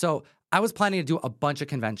 So I was planning to do a bunch of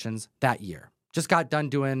conventions that year. Just got done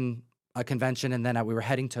doing a convention, and then we were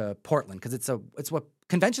heading to Portland because it's what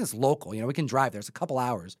convention is local. You know, we can drive there. It's a couple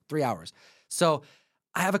hours, 3 hours. So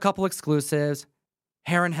I have a couple exclusives.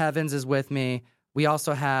 Heron Heavens is with me. We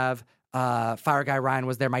also have Fire Guy Ryan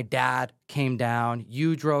was there. My dad came down.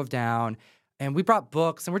 You drove down. And we brought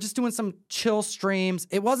books, and we're just doing some chill streams.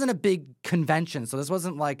 It wasn't a big convention, so this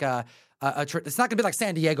wasn't like it's not going to be like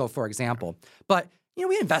San Diego, for example. But, you know,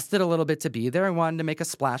 we invested a little bit to be there and wanted to make a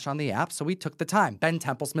splash on the app, so we took the time. Ben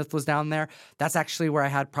Templesmith was down there. That's actually where I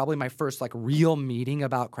had probably my first like real meeting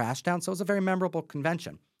about Crashdown, so it was a very memorable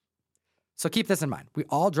convention. So keep this in mind. We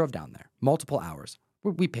all drove down there, multiple hours.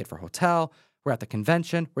 We paid for a hotel. We're at the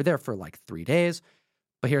convention. We're there for like 3 days.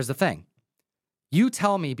 But here's the thing. You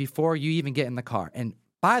tell me before you even get in the car. And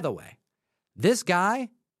by the way, this guy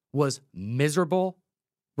was miserable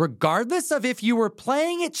regardless of if you were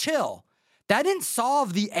playing it chill. That didn't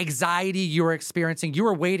solve the anxiety you were experiencing. You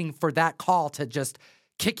were waiting for that call to just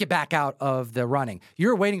kick you back out of the running. You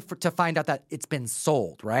were waiting to find out that it's been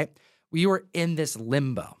sold, right? You were in this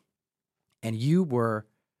limbo. And you were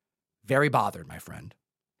very bothered, my friend.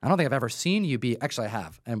 I don't think I've ever seen you be, actually I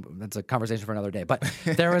have, and that's a conversation for another day, but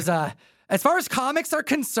there was as far as comics are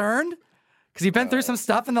concerned, because you've been through some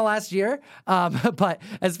stuff in the last year, but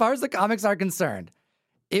as far as the comics are concerned,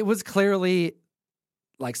 it was clearly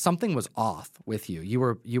like something was off with you.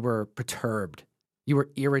 You were perturbed. You were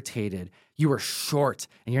irritated. You were short.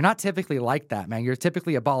 And you're not typically like that, man. You're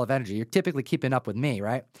typically a ball of energy. You're typically keeping up with me,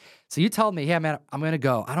 right? So you told me, yeah, man, I'm going to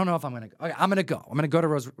go. I don't know if I'm going to go. Okay, I'm going to go. I'm going to go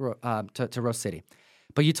to Rose City.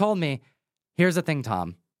 But you told me, here's the thing,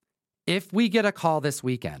 Tom. If we get a call this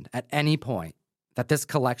weekend at any point that this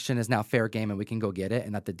collection is now fair game and we can go get it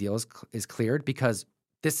and that the deal is cleared, because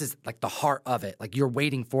this is like the heart of it. Like you're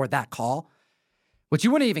waiting for that call, which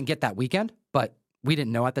you wouldn't even get that weekend, but we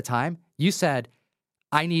didn't know at the time. You said,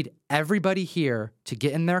 I need everybody here to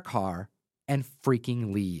get in their car and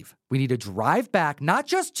freaking leave. We need to drive back, not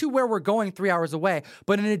just to where we're going 3 hours away,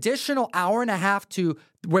 but an additional hour and a half to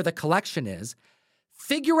where the collection is.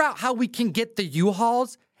 Figure out how we can get the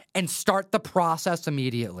U-Hauls and start the process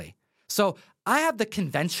immediately. So I have the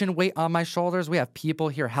convention weight on my shoulders. We have people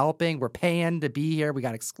here helping. We're paying to be here. We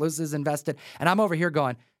got exclusives invested. And I'm over here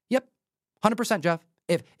going, yep, 100%, Jeff.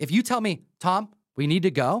 If you tell me, Tom, we need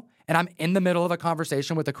to go, and I'm in the middle of a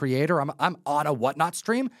conversation with a creator, I'm on a Whatnot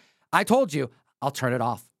stream, I told you, I'll turn it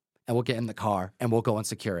off, and we'll get in the car, and we'll go and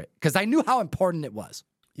secure it. Because I knew how important it was.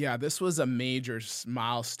 Yeah, this was a major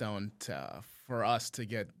milestone for us to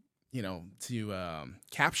get, to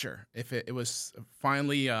capture. If it was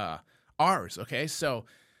finally ours, okay? So,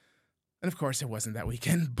 and of course it wasn't that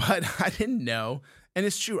weekend, but I didn't know. And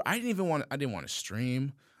it's true, I didn't want to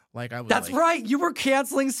stream. Like I was. That's right. You were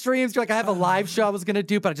canceling streams. You're like, I have a live show I was gonna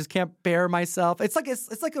do, but I just can't bear myself. It's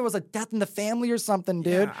like there was a death in the family or something,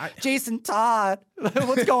 dude. Yeah, Jason Todd,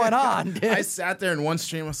 what's going on, dude? I sat there in one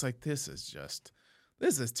stream. I was like, this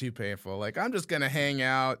is too painful. Like I'm just gonna hang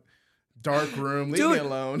out, dark room, leave me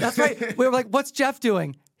alone. That's right. We were like, what's Jeff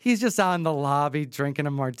doing? He's just out in the lobby drinking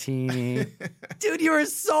a martini. Dude, you were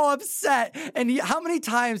so upset. And how many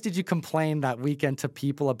times did you complain that weekend to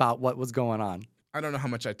people about what was going on? I don't know how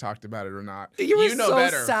much I talked about it or not. You were know so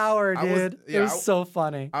better. sour, dude. It was so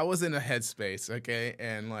funny. I was in a headspace, okay?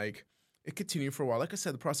 And like it continued for a while. Like I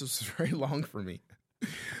said, the process was very long for me.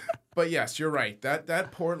 But yes, you're right.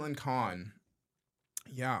 That Portland con,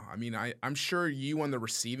 yeah, I mean, I'm sure you on the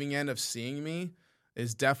receiving end of seeing me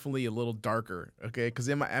is definitely a little darker, okay? Because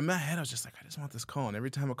in my head, I was just like, I just want this call. And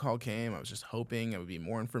every time a call came, I was just hoping it would be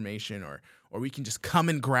more information or we can just come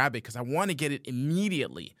and grab it because I want to get it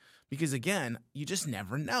immediately. Because again, you just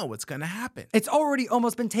never know what's going to happen. It's already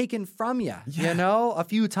almost been taken from you, you know, a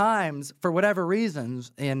few times for whatever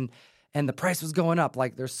reasons, and the price was going up.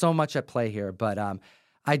 Like, there's so much at play here. But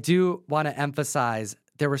I do want to emphasize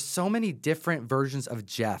there were so many different versions of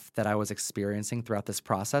Jeff that I was experiencing throughout this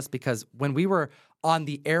process, because when we were on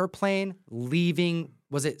the airplane leaving,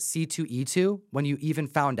 was it C2E2, when you even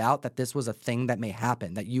found out that this was a thing that may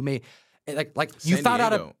happen, that you may... Like you found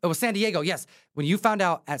out it was San Diego, yes. When you found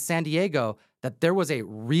out at San Diego that there was a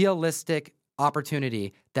realistic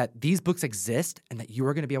opportunity that these books exist and that you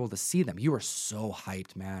were going to be able to see them, you were so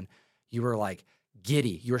hyped, man. You were like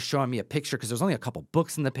giddy. You were showing me a picture because there's only a couple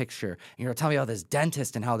books in the picture, and you were telling me about this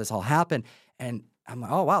dentist and how this all happened. And I'm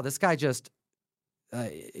like, oh wow, this guy just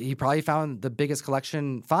he probably found the biggest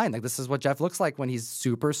collection find. Like, this is what Jeff looks like when he's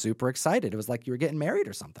super, super excited. It was like you were getting married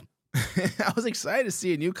or something. I was excited to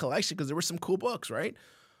see a new collection because there were some cool books, right?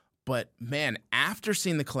 But man, after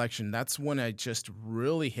seeing the collection, that's when it just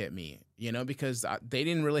really hit me, you know, because they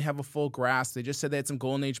didn't really have a full grasp. They just said they had some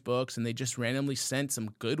Golden Age books and they just randomly sent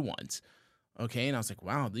some good ones. Okay. And I was like,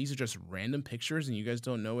 wow, these are just random pictures and you guys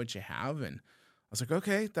don't know what you have. And I was like,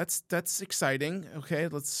 okay, that's exciting. Okay,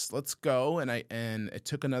 let's go. And it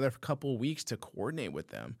took another couple weeks to coordinate with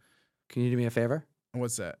them. Can you do me a favor?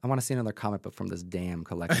 What's that? I want to see another comic book from this damn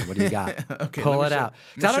collection. What do you got? Okay, pull it out.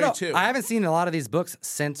 I don't know. Too. I haven't seen a lot of these books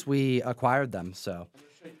since we acquired them, so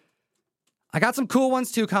I got some cool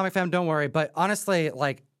ones too, Comic Fam. Don't worry. But honestly,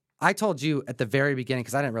 like I told you at the very beginning,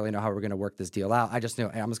 because I didn't really know how we were going to work this deal out. I just knew,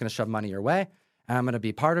 hey, I'm just going to shove money your way, and I'm going to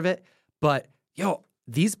be part of it. But yo,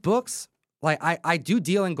 these books, like I do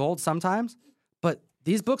deal in gold sometimes, but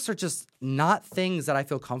these books are just not things that I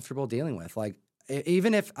feel comfortable dealing with. Like,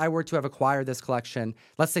 even if I were to have acquired this collection,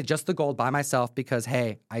 let's say just the gold by myself, because,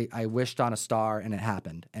 hey, I wished on a star and it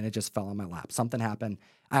happened and it just fell on my lap. Something happened.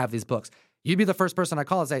 I have these books. You'd be the first person I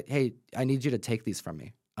call and say, hey, I need you to take these from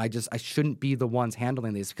me. I shouldn't be the ones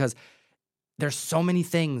handling these, because there's so many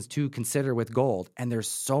things to consider with gold, and there's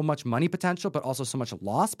so much money potential, but also so much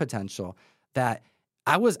loss potential that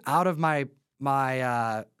I was out of my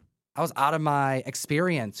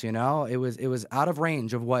experience, you know? It was out of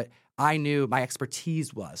range of what I knew my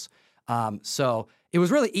expertise was. So it was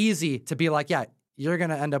really easy to be like, yeah, you're going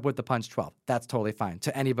to end up with the Punch 12. That's totally fine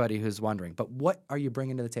to anybody who's wondering. But what are you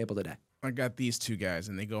bringing to the table today? I got these two guys,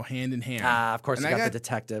 and they go hand in hand. Of course, and you got the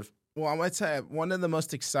detective. Well, I might tell you, one of the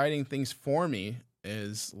most exciting things for me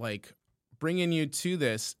is like bringing you to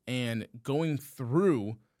this and going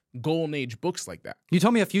through Golden Age books like that. You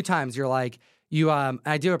told me a few times, you're like,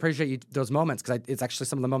 I do appreciate those moments, because it's actually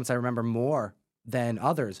some of the moments I remember more than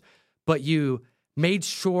others. But you made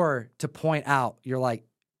sure to point out, you're like,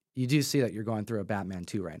 you do see that you're going through a Batman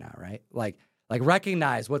 2 right now, right? Like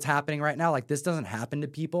recognize what's happening right now. Like, this doesn't happen to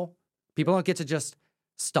people. People don't get to just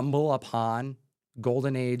stumble upon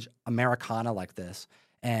Golden Age Americana like this.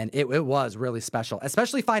 And it was really special,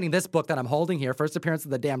 especially finding this book that I'm holding here, first appearance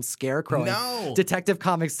of the damn Scarecrow. No. Detective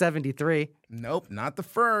Comics 73. Nope, not the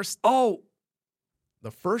first. Oh.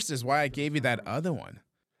 The first is why I gave you that other one.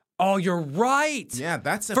 Oh, you're right. Yeah,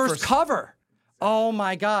 that's the first cover. Oh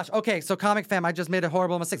my gosh. Okay, so Comic Fam, I just made a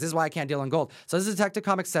horrible mistake. This is why I can't deal in gold. So this is Detective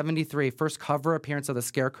Comics 73, first cover appearance of the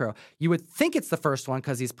Scarecrow. You would think it's the first one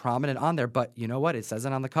because he's prominent on there, but you know what? It says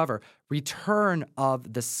it on the cover. Return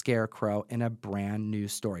of the Scarecrow in a brand new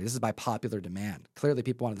story. This is by popular demand. Clearly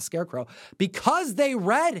people wanted the Scarecrow because they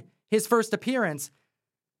read his first appearance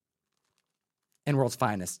in World's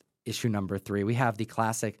Finest, issue number 3. We have the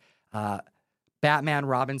classic Batman,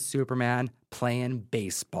 Robin, Superman playing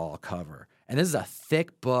baseball cover. And this is a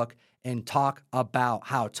thick book, and talk about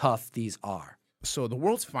how tough these are. So the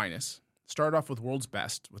World's Finest started off with World's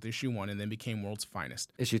Best with issue 1 and then became World's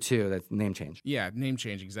Finest. Issue 2, that's name change. Yeah, name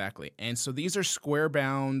change, exactly. And so these are square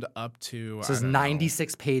bound up to... So there's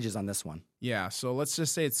 96 pages on this one. Yeah, so let's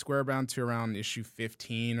just say it's square bound to around issue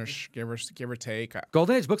 15 or give or take.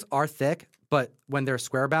 Golden Age books are thick, but when they're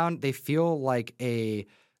square bound, they feel like a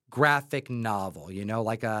graphic novel, you know,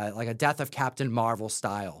 like a Death of Captain Marvel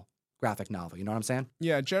style graphic novel. You know what I'm saying?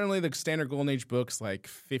 Yeah, generally the standard Golden Age books like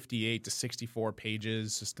 58 to 64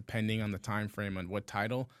 pages, just depending on the time frame and what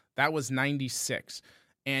title. That was 96.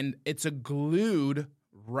 And it's a glued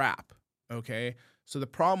wrap, Okay. So the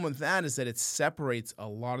problem with that is that it separates a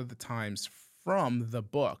lot of the times from the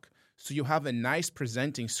book. So you'll have a nice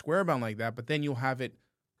presenting square bound like that, but then you'll have it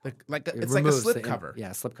it's like a removes slip the cover.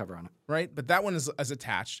 Yeah, slip cover on it. Right? But that one is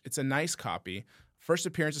attached. It's a nice copy. First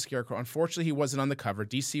appearance of Scarecrow. Unfortunately, he wasn't on the cover.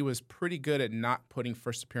 DC was pretty good at not putting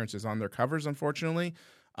first appearances on their covers, unfortunately.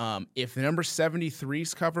 If the number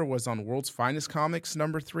 73's cover was on World's Finest Comics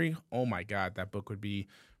number 3, oh my God, that book would be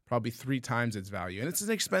probably 3 times its value. And it's an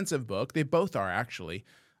expensive book. They both are, actually.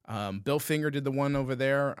 Bill Finger did the one over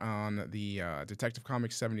there on the Detective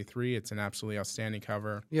Comics 73. It's an absolutely outstanding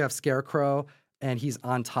cover. You have Scarecrow, and he's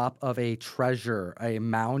on top of a treasure, a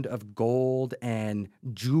mound of gold and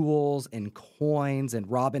jewels and coins, and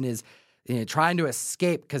Robin is trying to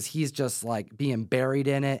escape because he's just like being buried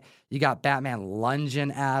in it. You got Batman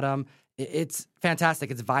lunging at him. It's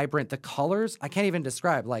fantastic. It's vibrant. The colors, I can't even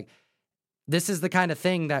describe. Like, this is the kind of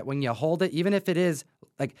thing that when you hold it, even if it is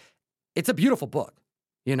like, it's a beautiful book.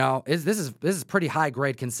 You know, this is pretty high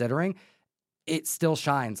grade considering. It still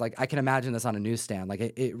shines. Like, I can imagine this on a newsstand. Like,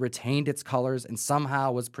 it retained its colors and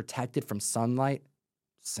somehow was protected from sunlight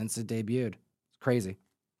since it debuted. It's crazy.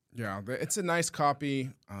 Yeah, it's a nice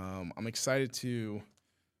copy. I'm excited to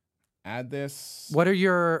add this. What are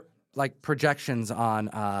your like projections on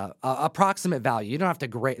approximate value? You don't have to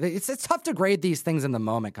grade. It's tough to grade these things in the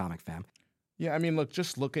moment, Comic Fam. Yeah, I mean, look,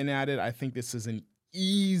 just looking at it, I think this is an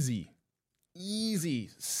easy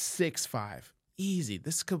 6.5. Easy.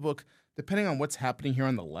 This book, depending on what's happening here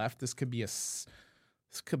on the left, this could be an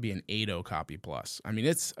 8.0 copy plus. I mean,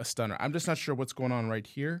 it's a stunner. I'm just not sure what's going on right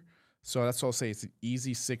here. So that's why I'll say it's an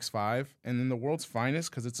easy 6.5. And then the World's Finest,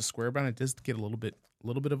 because it's a square bound, it does get a little bit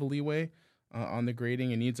of a leeway on the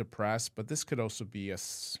grading. It needs a press, but this could also be a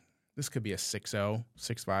 6.0,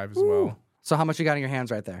 6.5 as well. So how much you got in your hands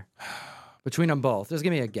right there? Between them both. Just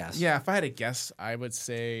give me a guess. Yeah, if I had a guess, I would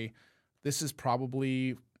say this is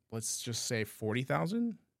probably, let's just say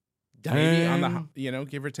 40,000. Maybe on the,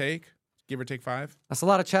 give or take 5. That's a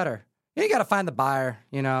lot of cheddar. You got to find the buyer.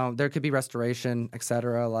 There could be restoration,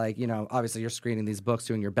 etc. Like, obviously you're screening these books,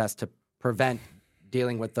 doing your best to prevent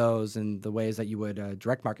dealing with those in the ways that you would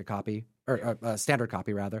direct market copy or standard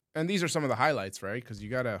copy rather. And these are some of the highlights, right? Because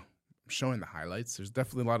I'm showing the highlights. There's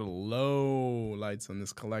definitely a lot of low lights on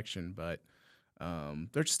this collection, but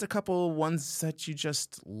they're just a couple ones that you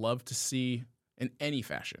just love to see in any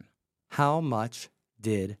fashion. How much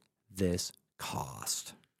did this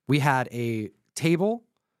cost? We had a table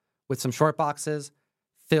with some short boxes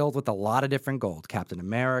filled with a lot of different gold. Captain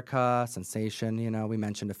America, Sensation, we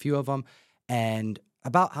mentioned a few of them. And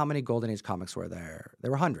about how many Golden Age comics were there?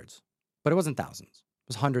 There were hundreds, but it wasn't thousands. It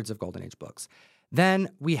was hundreds of Golden Age books. Then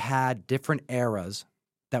we had different eras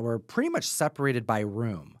that were pretty much separated by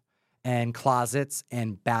room and closets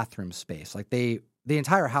and bathroom space. Like the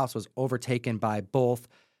entire house was overtaken by both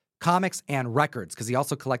comics and records, because he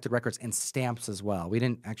also collected records and stamps as well. We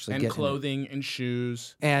didn't actually get clothing and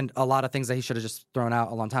shoes and a lot of things that he should have just thrown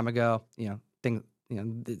out a long time ago.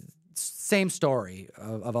 The same story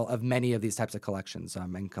of many of these types of collections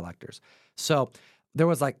and collectors. So there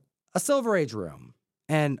was like a Silver Age room,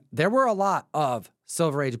 and there were a lot of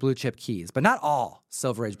Silver Age blue chip keys, but not all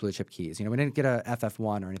Silver Age blue chip keys. We didn't get a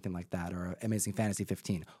FF1 or anything like that, or Amazing Fantasy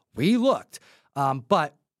 15. We looked,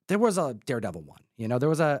 but there was a Daredevil one. There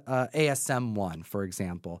was a ASM one, for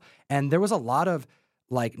example. And there was a lot of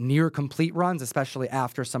like near complete runs, especially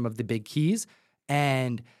after some of the big keys.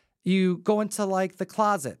 And you go into like the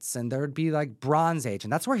closets and there would be like Bronze Age.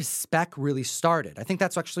 And that's where his spec really started. I think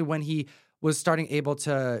that's actually when he was starting able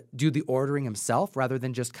to do the ordering himself rather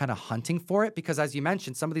than just kind of hunting for it. Because as you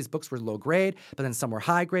mentioned, some of these books were low grade, but then some were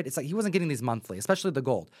high grade. It's like he wasn't getting these monthly, especially the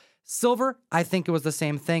gold. Silver, I think it was the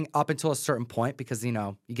same thing up until a certain point because,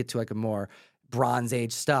 you get to like a more Bronze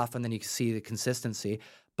Age stuff and then you can see the consistency.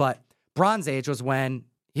 But Bronze Age was when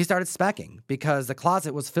he started speccing because the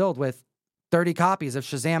closet was filled with 30 copies of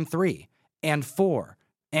Shazam 3 and 4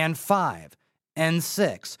 and 5 and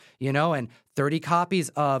 6, and 30 copies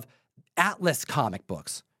of Atlas comic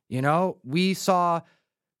books. We saw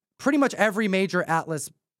pretty much every major Atlas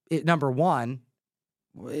number 1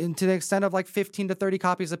 to the extent of like 15 to 30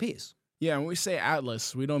 copies apiece. Yeah, when we say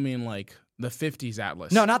Atlas, we don't mean like the 50s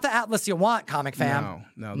Atlas. No, not the Atlas you want, Comic Fam.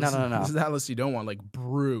 No. No. This is the Atlas you don't want, like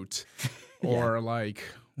Brute or like...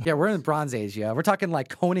 Yeah, we're in the Bronze Age, yeah. We're talking like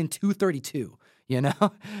Conan 232,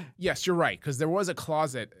 Yes, you're right, because there was a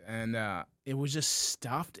closet, and it was just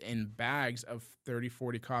stuffed in bags of 30,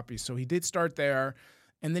 40 copies. So he did start there,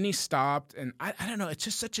 and then he stopped, and I don't know, it's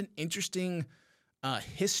just such an interesting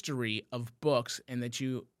history of books, and that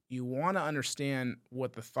you want to understand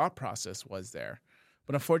what the thought process was there.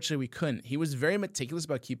 But unfortunately, we couldn't. He was very meticulous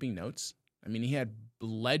about keeping notes. I mean, he had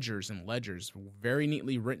ledgers and ledgers, very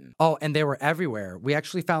neatly written. Oh, and they were everywhere. We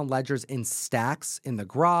actually found ledgers in stacks in the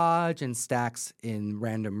garage and stacks in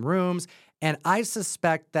random rooms. And I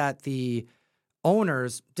suspect that the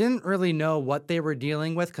owners didn't really know what they were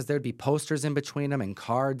dealing with because there'd be posters in between them and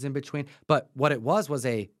cards in between. But what it was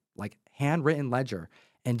a like handwritten ledger.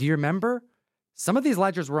 And do you remember? Some of these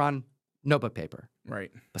ledgers were on notebook paper.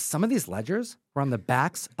 Right. But some of these ledgers were on the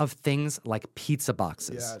backs of things like pizza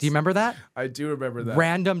boxes. Yes. Do you remember that? I do remember that.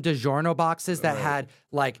 Random DiGiorno boxes that had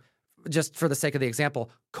like, just for the sake of the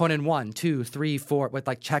example, Conan 1, 2, 3, 4 with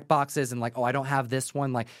like check boxes and like, oh, I don't have this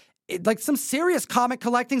one. Like some serious comic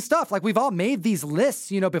collecting stuff. Like we've all made these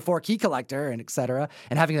lists, before Key Collector and et cetera,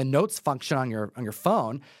 and having the notes function on your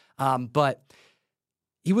phone. But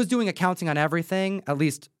he was doing accounting on everything, at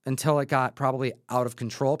least until it got probably out of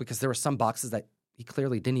control because there were some boxes that he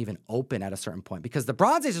clearly didn't even open at a certain point because the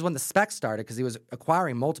Bronze Age is when the specs started because he was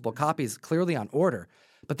acquiring multiple copies clearly on order.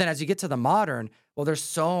 But then as you get to the modern, well, there's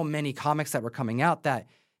so many comics that were coming out that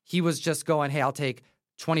he was just going, hey, I'll take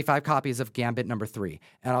 25 copies of Gambit #3,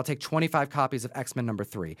 and I'll take 25 copies of X-Men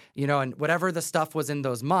 #3, and whatever the stuff was in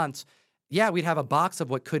those months, yeah, we'd have a box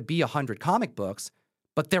of what could be 100 comic books,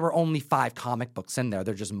 but there were only 5 comic books in there.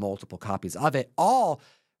 They're just multiple copies of it, all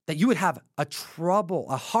that you would have a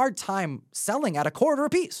hard time selling at $0.25 a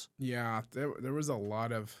piece. Yeah, there was a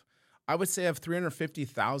lot of, I would say of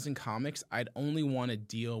 350,000 comics, I'd only want to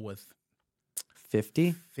deal with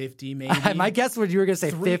 50? 50 maybe. My guess was you were going to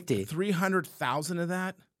say 50. 300,000 of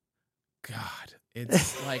that? God,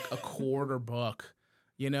 it's like a quarter book.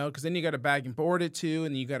 Because then you got to bag and board it too,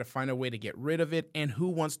 and you got to find a way to get rid of it. And who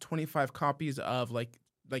wants 25 copies of, like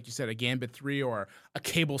you said, a Gambit 3 or a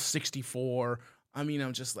Cable 64? I mean,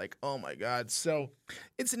 I'm just like, oh my God. So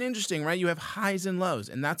it's an interesting, right? You have highs and lows,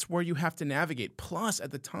 and that's where you have to navigate. Plus,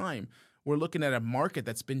 at the time, we're looking at a market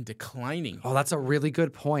that's been declining. Oh, that's a really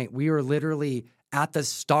good point. We were literally at the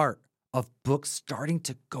start of books starting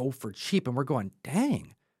to go for cheap, and we're going,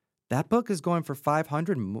 dang, that book is going for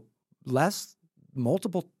 500 less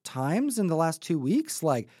multiple times in the last 2 weeks.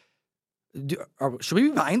 Like, should we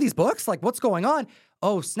be buying these books? Like, what's going on?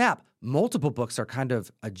 Oh, snap. Multiple books are kind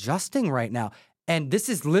of adjusting right now. And this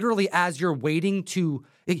is literally as you're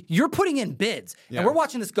you're putting in bids. Yeah. And we're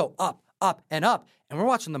watching this go up, up, and up. And we're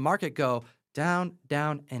watching the market go down,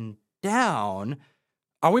 down, and down.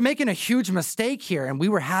 Are we making a huge mistake here? And we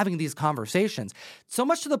were having these conversations. So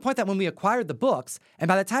much to the point that when we acquired the books, and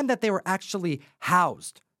by the time that they were actually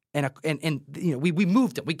housed, and we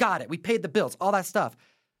moved it, we got it, we paid the bills, all that stuff,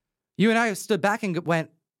 you and I stood back and went,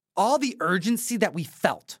 all the urgency that we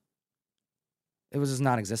felt, it was just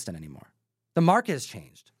non-existent anymore. The market has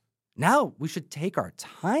changed. Now we should take our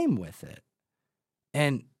time with it.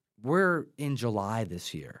 And we're in July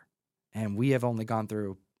this year, and we have only gone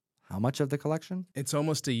through how much of the collection? It's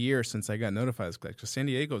almost a year since I got notified of this collection. San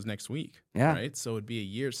Diego's next week, right? So it'd be a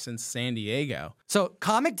year since San Diego. So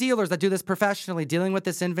comic dealers that do this professionally, dealing with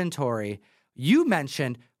this inventory, you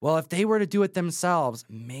mentioned, well, if they were to do it themselves,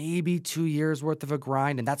 maybe 2 years worth of a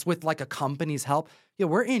grind, and that's with like a company's help. Yeah,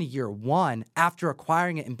 we're in year 1 after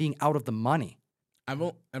acquiring it and being out of the money.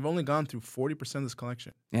 I've only gone through 40% of this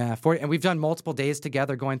collection. Yeah, 40, and we've done multiple days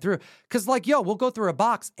together going through. Because we'll go through a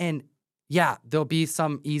box, and yeah, there'll be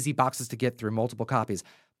some easy boxes to get through, multiple copies.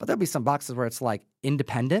 But there'll be some boxes where it's like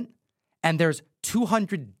independent, and there's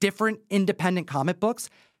 200 different independent comic books,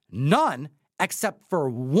 none except for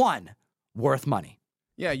one worth money.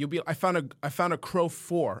 Yeah, I found a Crow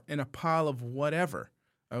 4 in a pile of whatever.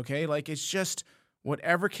 Okay, like it's just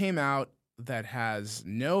whatever came out that has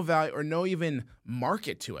no value or no even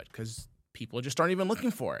market to it because people just aren't even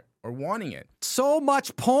looking for it or wanting it. So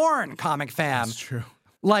much porn, comic fam. That's true.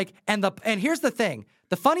 Like, and here's the thing: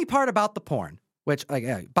 the funny part about the porn, which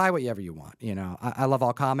buy whatever you want. I love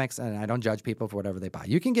all comics, and I don't judge people for whatever they buy.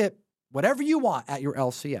 You can get whatever you want at your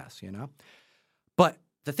LCS. But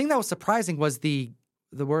the thing that was surprising was the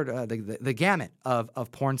gamut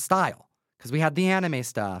of porn style, because we had the anime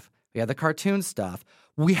stuff, we had the cartoon stuff,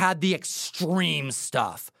 we had the extreme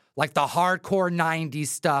stuff, like the hardcore 90s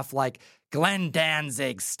stuff, like Glenn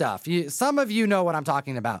Danzig stuff. Some of you know what I'm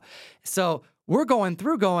talking about. So we're going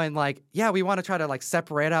through like, yeah, we want to try to like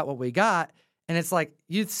separate out what we got. And it's like,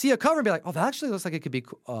 you'd see a cover and be like, oh, that actually looks like it could be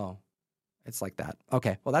cool. Oh, it's like that.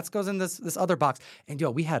 Okay, well, that goes in this other box. And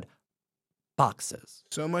we had boxes.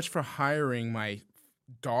 So much for hiring my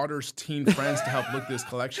daughter's teen friends to help look this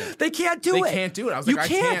collection. They can't do it. They can't do it. I was like, I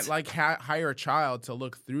can't like hire a child to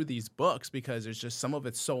look through these books because there's just some of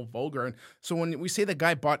it's so vulgar. And so when we say the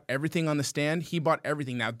guy bought everything on the stand, he bought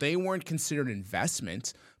everything. Now, they weren't considered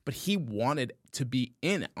investments, but he wanted to be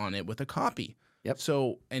in on it with a copy. Yep.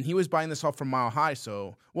 So, and he was buying this all from Mile High.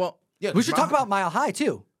 So, well, yeah. We should talk about Mile High,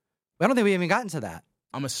 too. I don't think we even gotten to that.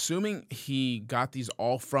 I'm assuming he got these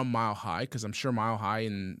all from Mile High because I'm sure Mile High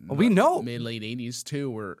in We know. mid-late 80s, too,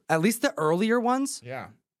 were... At least the earlier ones Yeah.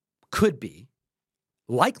 could be.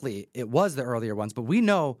 Likely, it was the earlier ones, but we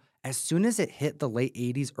know as soon as it hit the late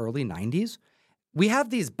 80s, early 90s, we have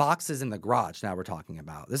these boxes in the garage now we're talking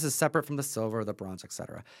about. This is separate from the silver, the bronze,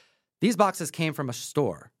 etc. These boxes came from a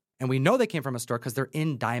store, and we know they came from a store because they're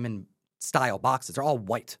in diamond-style boxes. They're all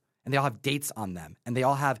white, and they all have dates on them, and they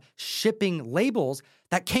all have shipping labels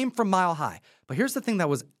that came from Mile High. But here's the thing that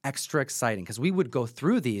was extra exciting, because we would go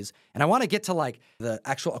through these, and I want to get to like the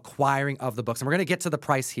actual acquiring of the books, and we're going to get to the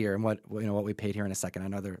price here and what we paid here in a second. I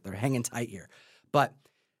know they're hanging tight here, but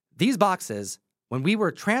these boxes, when we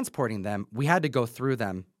were transporting them, we had to go through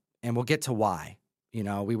them, and we'll get to why.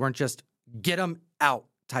 We weren't just get them out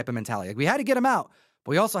type of mentality. Like, we had to get them out,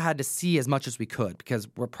 but we also had to see as much as we could, because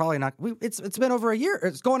we're probably not. It's been over a year.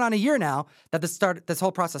 It's going on a year now that this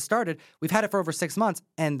whole process started. We've had it for over 6 months,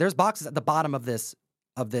 and there's boxes at the bottom of this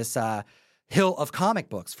hill of comic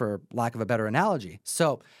books, for lack of a better analogy.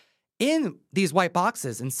 So, in these white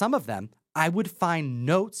boxes, in some of them, I would find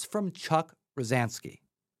notes from Chuck Rosansky,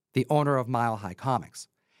 the owner of Mile High Comics,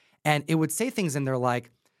 and it would say things in there like,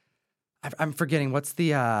 I'm forgetting what's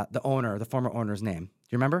the former owner's name. Do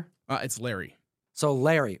you remember? It's Larry. So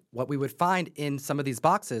Larry, what we would find in some of these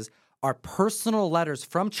boxes are personal letters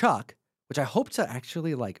from Chuck, which I hope to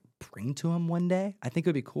actually like bring to him one day. I think it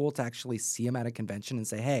would be cool to actually see him at a convention and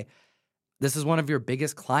say, hey, this is one of your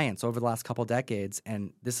biggest clients over the last couple decades,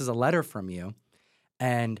 and this is a letter from you.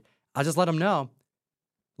 And I'll just let him know.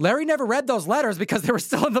 Larry never read those letters because they were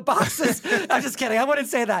still in the boxes. I'm just kidding. I wouldn't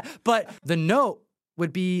say that. But the note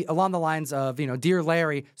would be along the lines of, Dear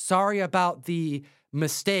Larry, sorry about the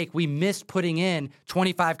mistake. We missed putting in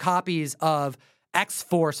 25 copies of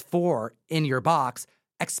X-Force 4 in your box.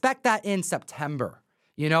 Expect that in September.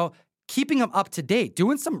 Keeping him up to date,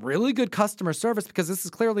 doing some really good customer service, because this is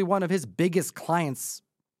clearly one of his biggest clients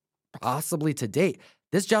possibly to date.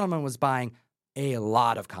 This gentleman was buying a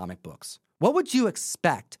lot of comic books. What would you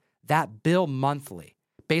expect that bill monthly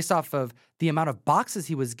based off of the amount of boxes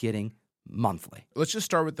he was getting monthly? Let's just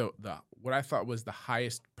start with the what I thought was the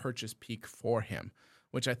highest purchase peak for him,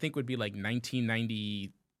 which I think would be like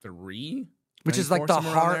 1993. Which is like the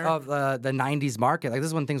heart of the 90s market. Like, this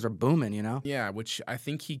is when things were booming, Yeah, which I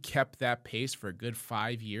think he kept that pace for a good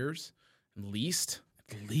 5 years, at least.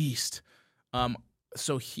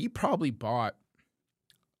 So he probably bought,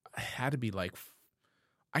 had to be like,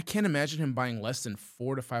 I can't imagine him buying less than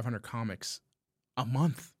 400 to 500 comics a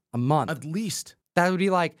month. A month. At least. That would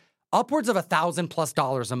be like upwards of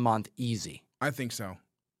 $1,000+ a month, easy. I think so.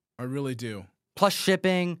 I really do. Plus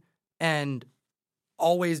shipping, and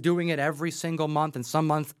always doing it every single month, and some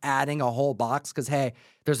months adding a whole box because, hey,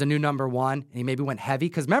 there's a new number one, and he maybe went heavy.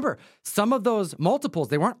 Because remember, some of those multiples,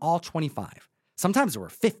 they weren't all 25. Sometimes there were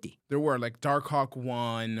 50. There were like Darkhawk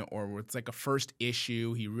 1, or it's like a first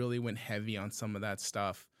issue. He really went heavy on some of that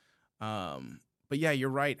stuff. But yeah, you're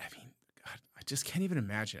right. I mean, God, I just can't even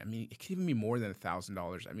imagine. I mean, it could even be more than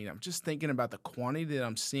 $1,000. I mean, I'm just thinking about the quantity that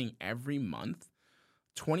I'm seeing every month.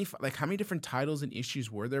 25, like, how many different titles and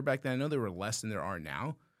issues were there back then? I know there were less than there are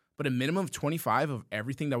now, but a minimum of 25 of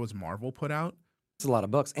everything that was Marvel put out. It's a lot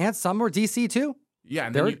of books. And some were DC too. Yeah,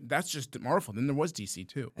 and then that's just Marvel. Then there was DC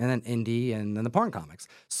too. And then indie, and then the porn comics.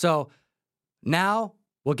 So now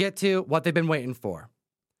we'll get to what they've been waiting for.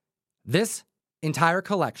 This entire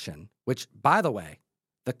collection, which, by the way,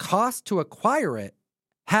 the cost to acquire it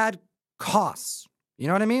had costs. You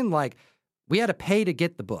know what I mean? Like, we had to pay to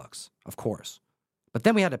get the books, of course. But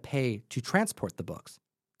then we had to pay to transport the books,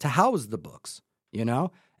 to house the books,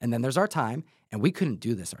 And then there's our time, and we couldn't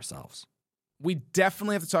do this ourselves. We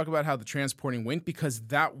definitely have to talk about how the transporting went, because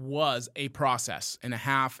that was a process and a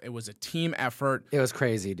half. It was a team effort. It was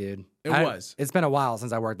crazy, dude. It's been a while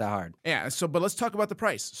since I worked that hard. Yeah. But let's talk about the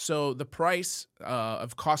price. So the price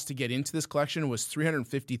of cost to get into this collection was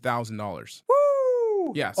 $350,000.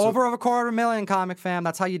 Woo! Yeah. Over a $250,000, comic fam.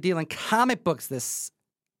 That's how you deal in comic books this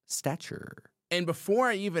stature. And before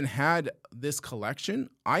I even had this collection,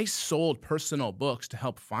 I sold personal books to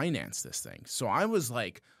help finance this thing. So I was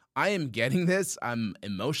like, I am getting this. I'm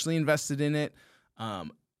emotionally invested in it.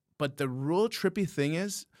 But the real trippy thing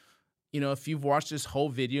is, if you've watched this whole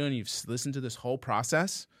video and you've listened to this whole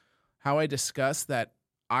process, how I discussed that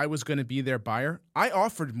I was going to be their buyer, I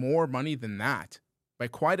offered more money than that by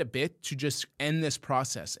quite a bit to just end this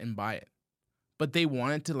process and buy it. But they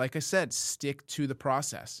wanted to, like I said, stick to the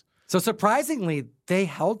process. So surprisingly, they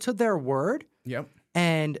held to their word. Yep.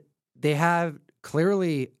 And they have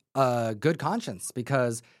clearly a good conscience,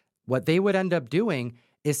 because what they would end up doing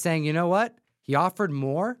is saying, you know what? He offered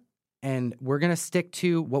more, and we're going to stick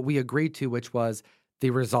to what we agreed to, which was the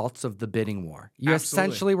results of the bidding war. You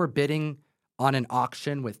essentially were bidding on an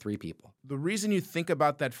auction with 3 people. The reason you think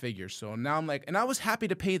about that figure, so now I'm like, and I was happy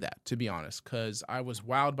to pay that, to be honest, because I was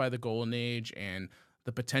wowed by the Golden Age and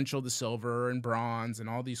the potential of the silver and bronze and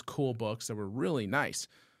all these cool books that were really nice.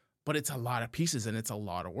 But it's a lot of pieces and it's a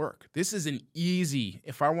lot of work. This is an easy,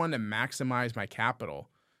 if I wanted to maximize my capital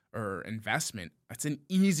or investment, it's an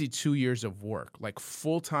easy 2 years of work, like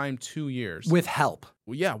full-time 2 years. With help.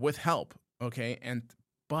 Well, yeah, with help, okay?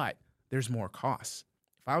 But there's more costs.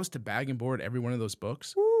 If I was to bag and board every one of those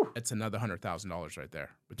books, it's another $100,000 right there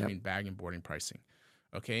between bag and boarding pricing,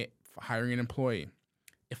 okay? Hiring an employee.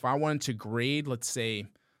 If I wanted to grade, let's say,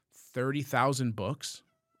 30,000 books,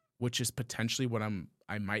 which is potentially what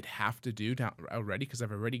I might have to do already because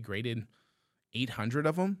I've already graded 800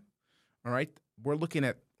 of them, all right? We're looking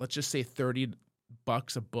at, let's just say, $30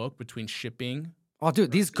 a book between shipping. Oh,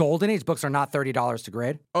 dude, these Golden Age books are not $30 to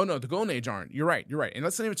grade. Oh, no, the Golden Age aren't. You're right. And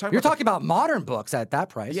let's not even talk You're talking about modern books at that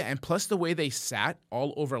price. Yeah, and plus the way they sat,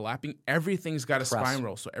 all overlapping, everything's got a spine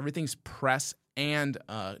roll. So everything's press and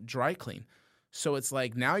dry clean. So it's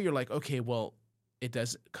like, now you're like, okay, well, it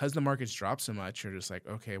does, because the market's dropped so much, you're just like,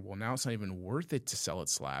 okay, well, now it's not even worth it to sell it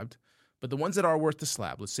slabbed. But the ones that are worth the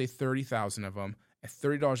slab, let's say 30,000 of them at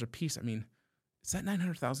 $30 a piece, I mean, is that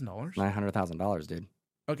 $900,000? $900,000, dude.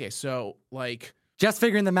 Okay, so like... Just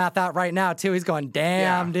figuring the math out right now, too. He's going,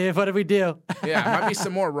 damn, dude, what did we do? Yeah, it might be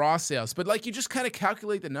some more raw sales. But like, you just kind of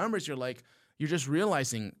calculate the numbers. You're like, you're just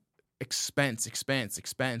realizing expense.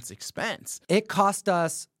 It cost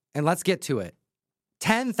us, and let's get to it,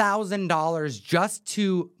 $10,000 just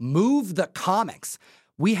to move the comics.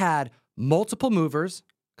 We had multiple movers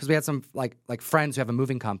because we had some like friends who have a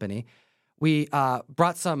moving company. We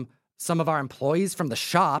brought some of our employees from the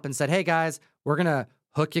shop and said, hey, guys, we're going to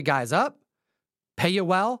hook you guys up, pay you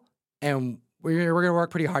well, and we're going to work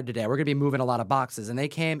pretty hard today. We're going to be moving a lot of boxes. And they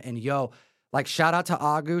came and, like, shout out to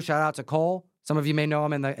Agu, shout out to Cole. Some of you may know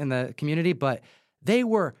him in the community, but they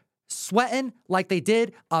were sweating like they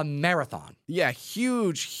did a marathon. Yeah,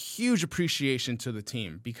 huge appreciation to the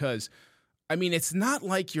team because, I mean, it's not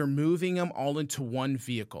like you're moving them all into one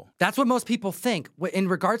vehicle. That's what most people think in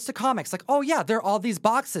regards to comics. Like, oh, yeah, there are all these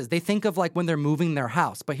boxes. They think of like when they're moving their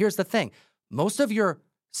house. But here's the thing. Most of your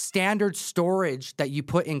standard storage that you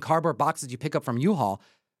put in cardboard boxes you pick up from U-Haul,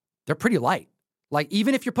 they're pretty light. Like,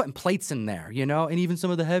 even if you're putting plates in there, and even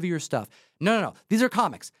some of the heavier stuff. No. These are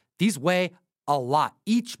comics. These weigh a lot.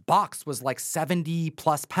 Each box was like 70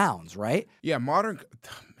 plus pounds, right? Yeah, modern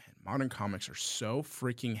comics are so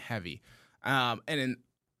freaking heavy.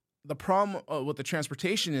 The problem with the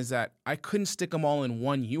transportation is that I couldn't stick them all in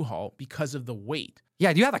one U-Haul because of the weight.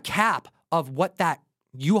 Yeah, you have a cap of what that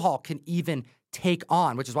U-Haul can even take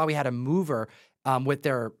on, which is why we had a mover with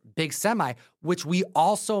their big semi, which we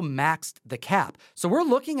also maxed the cap. So we're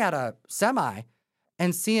looking at a semi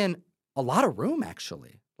and seeing a lot of room,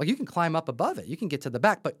 actually. Like, you can climb up above it. You can get to the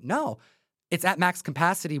back. But no, it's at max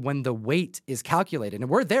capacity when the weight is calculated. And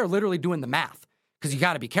we're there literally doing the math because you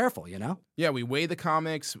got to be careful, Yeah, we weigh the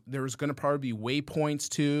comics. There was going to probably be waypoints,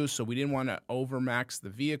 too, so we didn't want to overmax the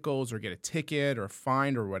vehicles or get a ticket or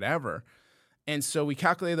fined or whatever. And so we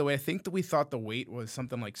calculated the weight. I think that we thought the weight was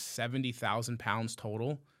something like 70,000 pounds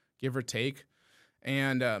total, give or take.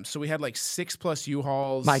 And so we had like 6+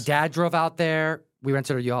 U-Hauls. My dad drove out there. We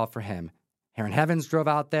rented a U-Haul for him. Heron Heavens drove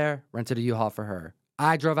out there, rented a U-Haul for her.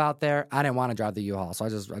 I drove out there. I didn't want to drive the U-Haul, so I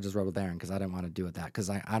just rode with Aaron because I didn't want to do it that because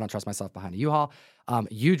I don't trust myself behind a U-Haul.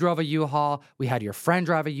 You drove a U-Haul. We had your friend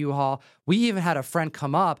drive a U-Haul. We even had a friend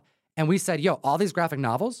come up and we said, yo, all these graphic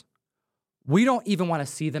novels, we don't even want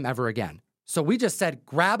to see them ever again. So we just said,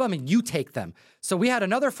 grab them and you take them. So we had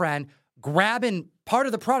another friend grabbing part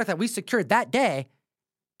of the product that we secured that day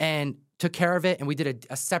and took care of it. And we did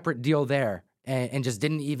a separate deal there and just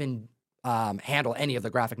didn't even handle any of the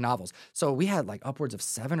graphic novels. So we had like upwards of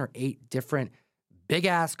 7 or 8 different big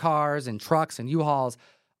ass cars and trucks and U-Hauls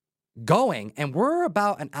going. And we're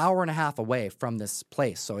about an hour and a half away from this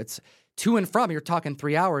place. So it's to and from, you're talking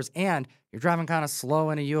 3 hours and you're driving kind of slow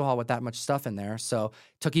in a U-Haul with that much stuff in there. So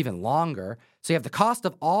it took even longer. So you have the cost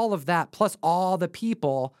of all of that, plus all the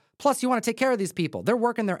people, plus you want to take care of these people. They're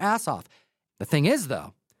working their ass off. The thing is,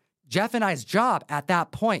 though, Jeff and I's job at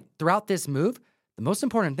that point throughout this move, the most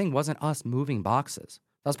important thing wasn't us moving boxes.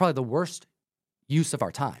 That was probably the worst use of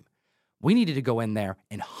our time. We needed to go in there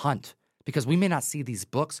and hunt because we may not see these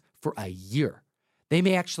books for a year. They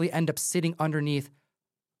may actually end up sitting underneath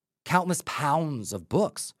countless pounds of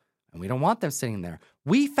books, and we don't want them sitting there.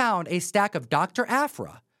 We found a stack of Dr.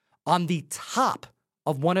 Aphra, on the top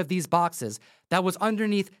of one of these boxes that was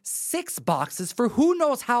underneath 6 boxes for who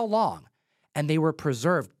knows how long. And they were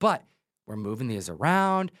preserved. But we're moving these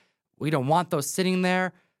around. We don't want those sitting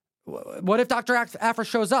there. What if Dr. Aphra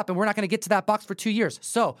shows up and we're not going to get to that box for 2 years?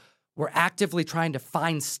 So we're actively trying to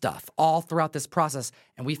find stuff all throughout this process.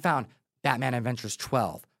 And we found Batman Adventures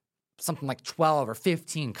 12, something like 12 or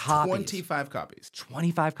 15 copies. 25 copies.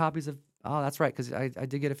 25 copies of, oh, that's right, because I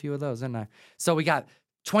did get a few of those, didn't I? So we got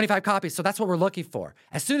 25 copies. So that's what we're looking for.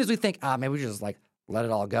 As soon as we think, maybe we just like let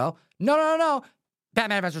it all go. No.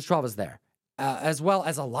 Batman Adventures 12 is there. As well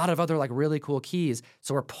as a lot of other like really cool keys.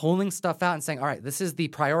 So we're pulling stuff out and saying, all right, this is the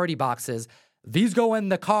priority boxes. These go in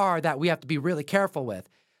the car that we have to be really careful with.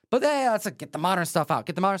 But let's get the modern stuff out.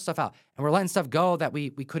 And we're letting stuff go that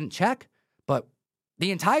we couldn't check. But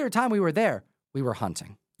the entire time we were there, we were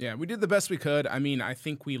hunting. Yeah, we did the best we could. I mean, I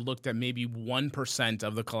think we looked at maybe 1%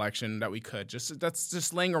 of the collection that we could. That's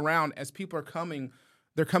just laying around as people are coming.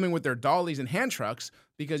 They're coming with their dollies and hand trucks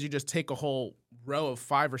because you just take a whole row of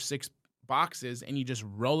 5 or 6 boxes and you just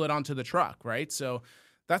roll it onto the truck, right? So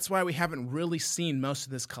that's why we haven't really seen most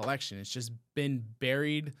of this collection. It's just been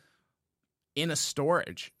buried in a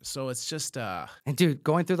storage. So it's just And dude,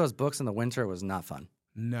 going through those books in the winter was not fun.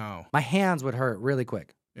 No. My hands would hurt really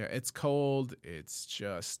quick. Yeah, it's cold. It's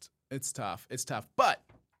tough. It's tough, but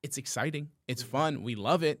it's exciting. It's fun. We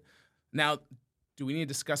love it. Now, do we need to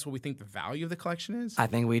discuss what we think the value of the collection is? I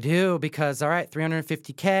think we do because, all right,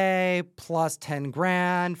 $350K plus 10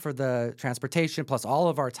 grand for the transportation, plus all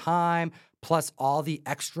of our time, plus all the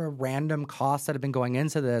extra random costs that have been going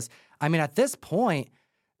into this. I mean, at this point,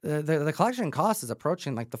 the collection cost is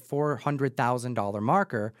approaching like the $400,000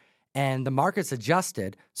 marker, and the market's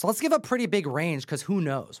adjusted. So let's give a pretty big range because who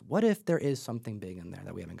knows? What if there is something big in there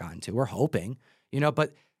that we haven't gotten to? We're hoping,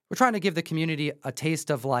 but we're trying to give the community a taste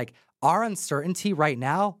of like our uncertainty right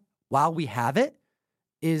now, while we have it,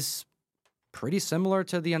 is pretty similar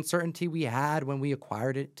to the uncertainty we had when we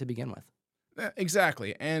acquired it to begin with.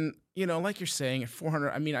 Exactly. And, like you're saying, at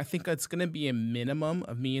 400, I mean, I think it's going to be a minimum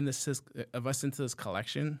of us into this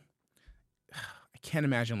collection. I can't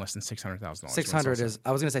imagine less than $600,000. 600 is,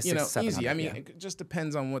 I was going to say 600, easy. I mean, It just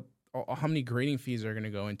depends on how many grading fees are going to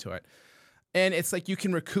go into it. And it's like you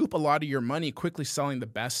can recoup a lot of your money quickly selling the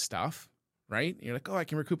best stuff, right? You're like, I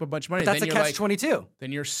can recoup a bunch of money. But that's a catch-22.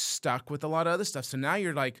 Then you're stuck with a lot of other stuff. So now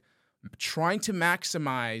you're like trying to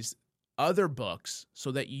maximize other books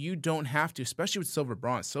so that you don't have to, especially with silver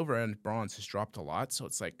bronze. Silver and bronze has dropped a lot, so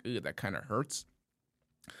it's like, that kind of hurts.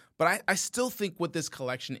 But I still think with this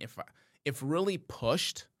collection, if really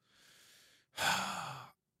pushed,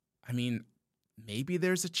 I mean, maybe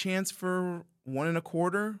there's a chance for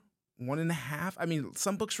 1.25, 1.5. I mean,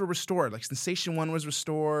 some books were restored. Like Sensation 1 was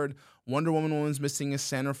restored. Wonder Woman 1 was missing a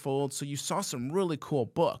centerfold. So you saw some really cool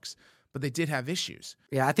books, but they did have issues.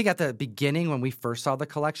 Yeah, I think at the beginning when we first saw the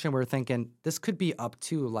collection, we were thinking this could be up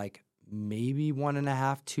to like maybe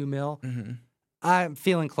 1.5, 2 mil. Mm-hmm. I'm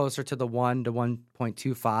feeling closer to the 1 to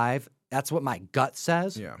 1.25. That's what my gut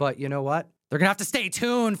says. Yeah. But you know what? They're going to have to stay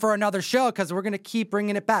tuned for another show because we're going to keep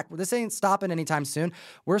bringing it back. This ain't stopping anytime soon.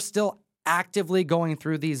 We're still actively going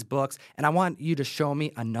through these books, and I want you to show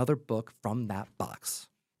me another book from that box.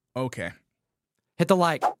 Okay. Hit the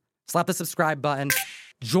like, slap the subscribe button.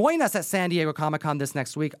 Join us at San Diego Comic-Con this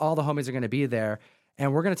next week. All the homies are going to be there,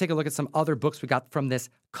 and we're going to take a look at some other books we got from this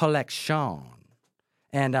collection.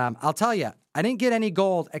 And I'll tell you, I didn't get any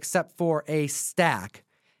gold except for a stack,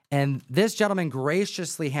 and this gentleman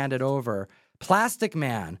graciously handed over Plastic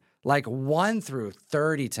Man, like 1 through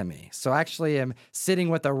 30 to me. So actually I'm sitting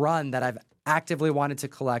with a run that I've actively wanted to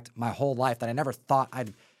collect my whole life that I never thought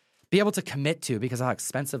I'd be able to commit to because of how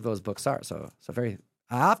expensive those books are. So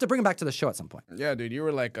I'll have to bring them back to the show at some point. Yeah, dude, you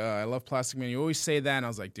were like, I love Plastic Man. You always say that, and I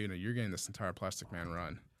was like, dude, you're getting this entire Plastic Man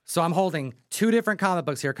run. So I'm holding 2 different comic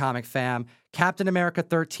books here, Comic Fam. Captain America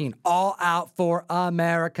 13, All Out for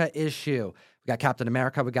America issue. We got Captain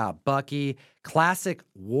America, we got Bucky, classic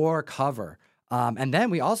war cover. And then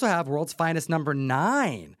we also have World's Finest number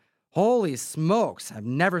 9. Holy smokes. I've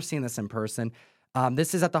never seen this in person.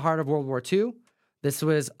 This is at the heart of World War II. This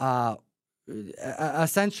was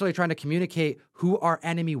essentially trying to communicate who our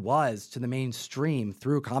enemy was to the mainstream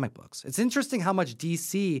through comic books. It's interesting how much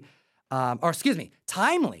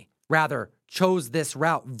Timely, rather, chose this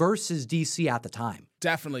route versus DC at the time.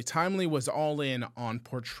 Definitely. Timely was all in on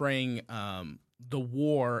portraying the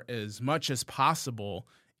war as much as possible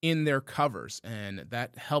in their covers, and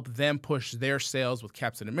that helped them push their sales with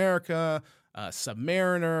Captain America,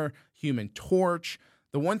 Submariner, Human Torch.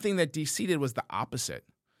 The one thing that DC did was the opposite.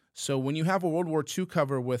 So when you have a World War II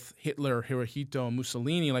cover with Hitler, Hirohito, and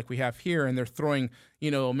Mussolini like we have here, and they're throwing,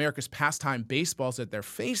 America's pastime baseballs at their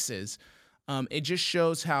faces, it just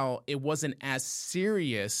shows how it wasn't as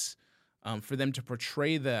serious for them to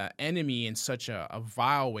portray the enemy in such a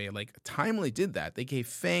vile way. Like, Timely did that. They gave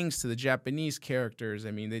fangs to the Japanese characters.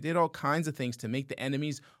 I mean, they did all kinds of things to make the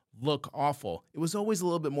enemies look awful. It was always a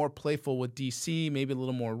little bit more playful with DC, maybe a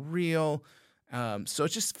little more real. So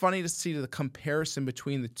it's just funny to see the comparison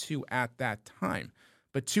between the two at that time.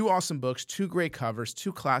 But 2 awesome books, 2 great covers,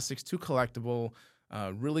 2 classics, 2 collectible,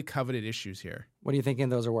 really coveted issues here. What are you thinking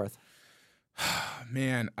those are worth?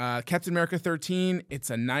 Man, Captain America 13, it's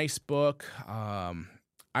a nice book. I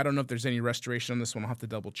don't know if there's any restoration on this one. I'll have to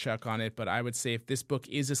double check on it. But I would say if this book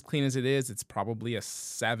is as clean as it is, it's probably a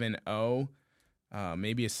 7.0,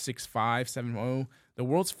 maybe a 6.5, 7.0. The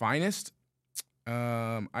World's Finest,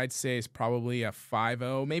 I'd say is probably a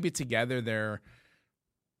 5.0. Maybe together they're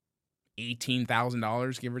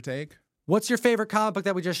 $18,000, give or take. What's your favorite comic book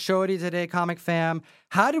that we just showed you today, Comic Fam?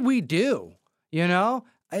 How did we do?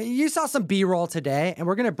 You saw some B-roll today, and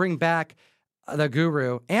we're going to bring back the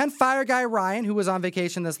Guru and Fire Guy Ryan, who was on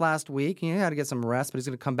vacation this last week. He had to get some rest, but he's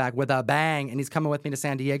going to come back with a bang, and he's coming with me to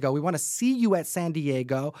San Diego. We want to see you at San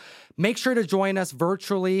Diego. Make sure to join us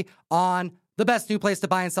virtually on the best new place to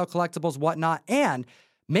buy and sell collectibles, whatnot, and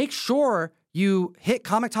make sure you hit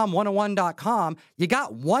ComicTom101.com. You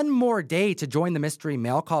got one more day to join the mystery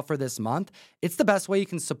mail call for this month. It's the best way you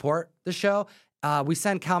can support the show. We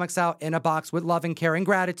send comics out in a box with love and care and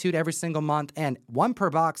gratitude every single month, and 1 per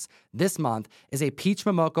box this month is a Peach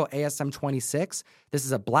Momoko ASM 26. This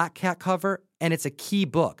is a Black Cat cover, and it's a key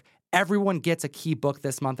book. Everyone gets a key book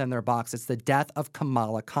this month in their box. It's The Death of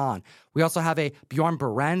Kamala Khan. We also have a Bjorn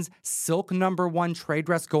Berens Silk #1 trade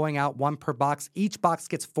dress going out 1 per box. Each box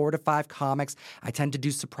gets 4 to 5 comics. I tend to do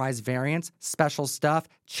surprise variants, special stuff,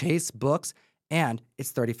 chase books, and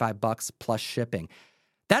it's $35 plus shipping.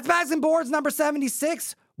 That's Bags and Boards number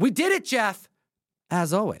 76. We did it, Jeff.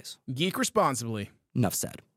 As always, Geek responsibly. Enough said.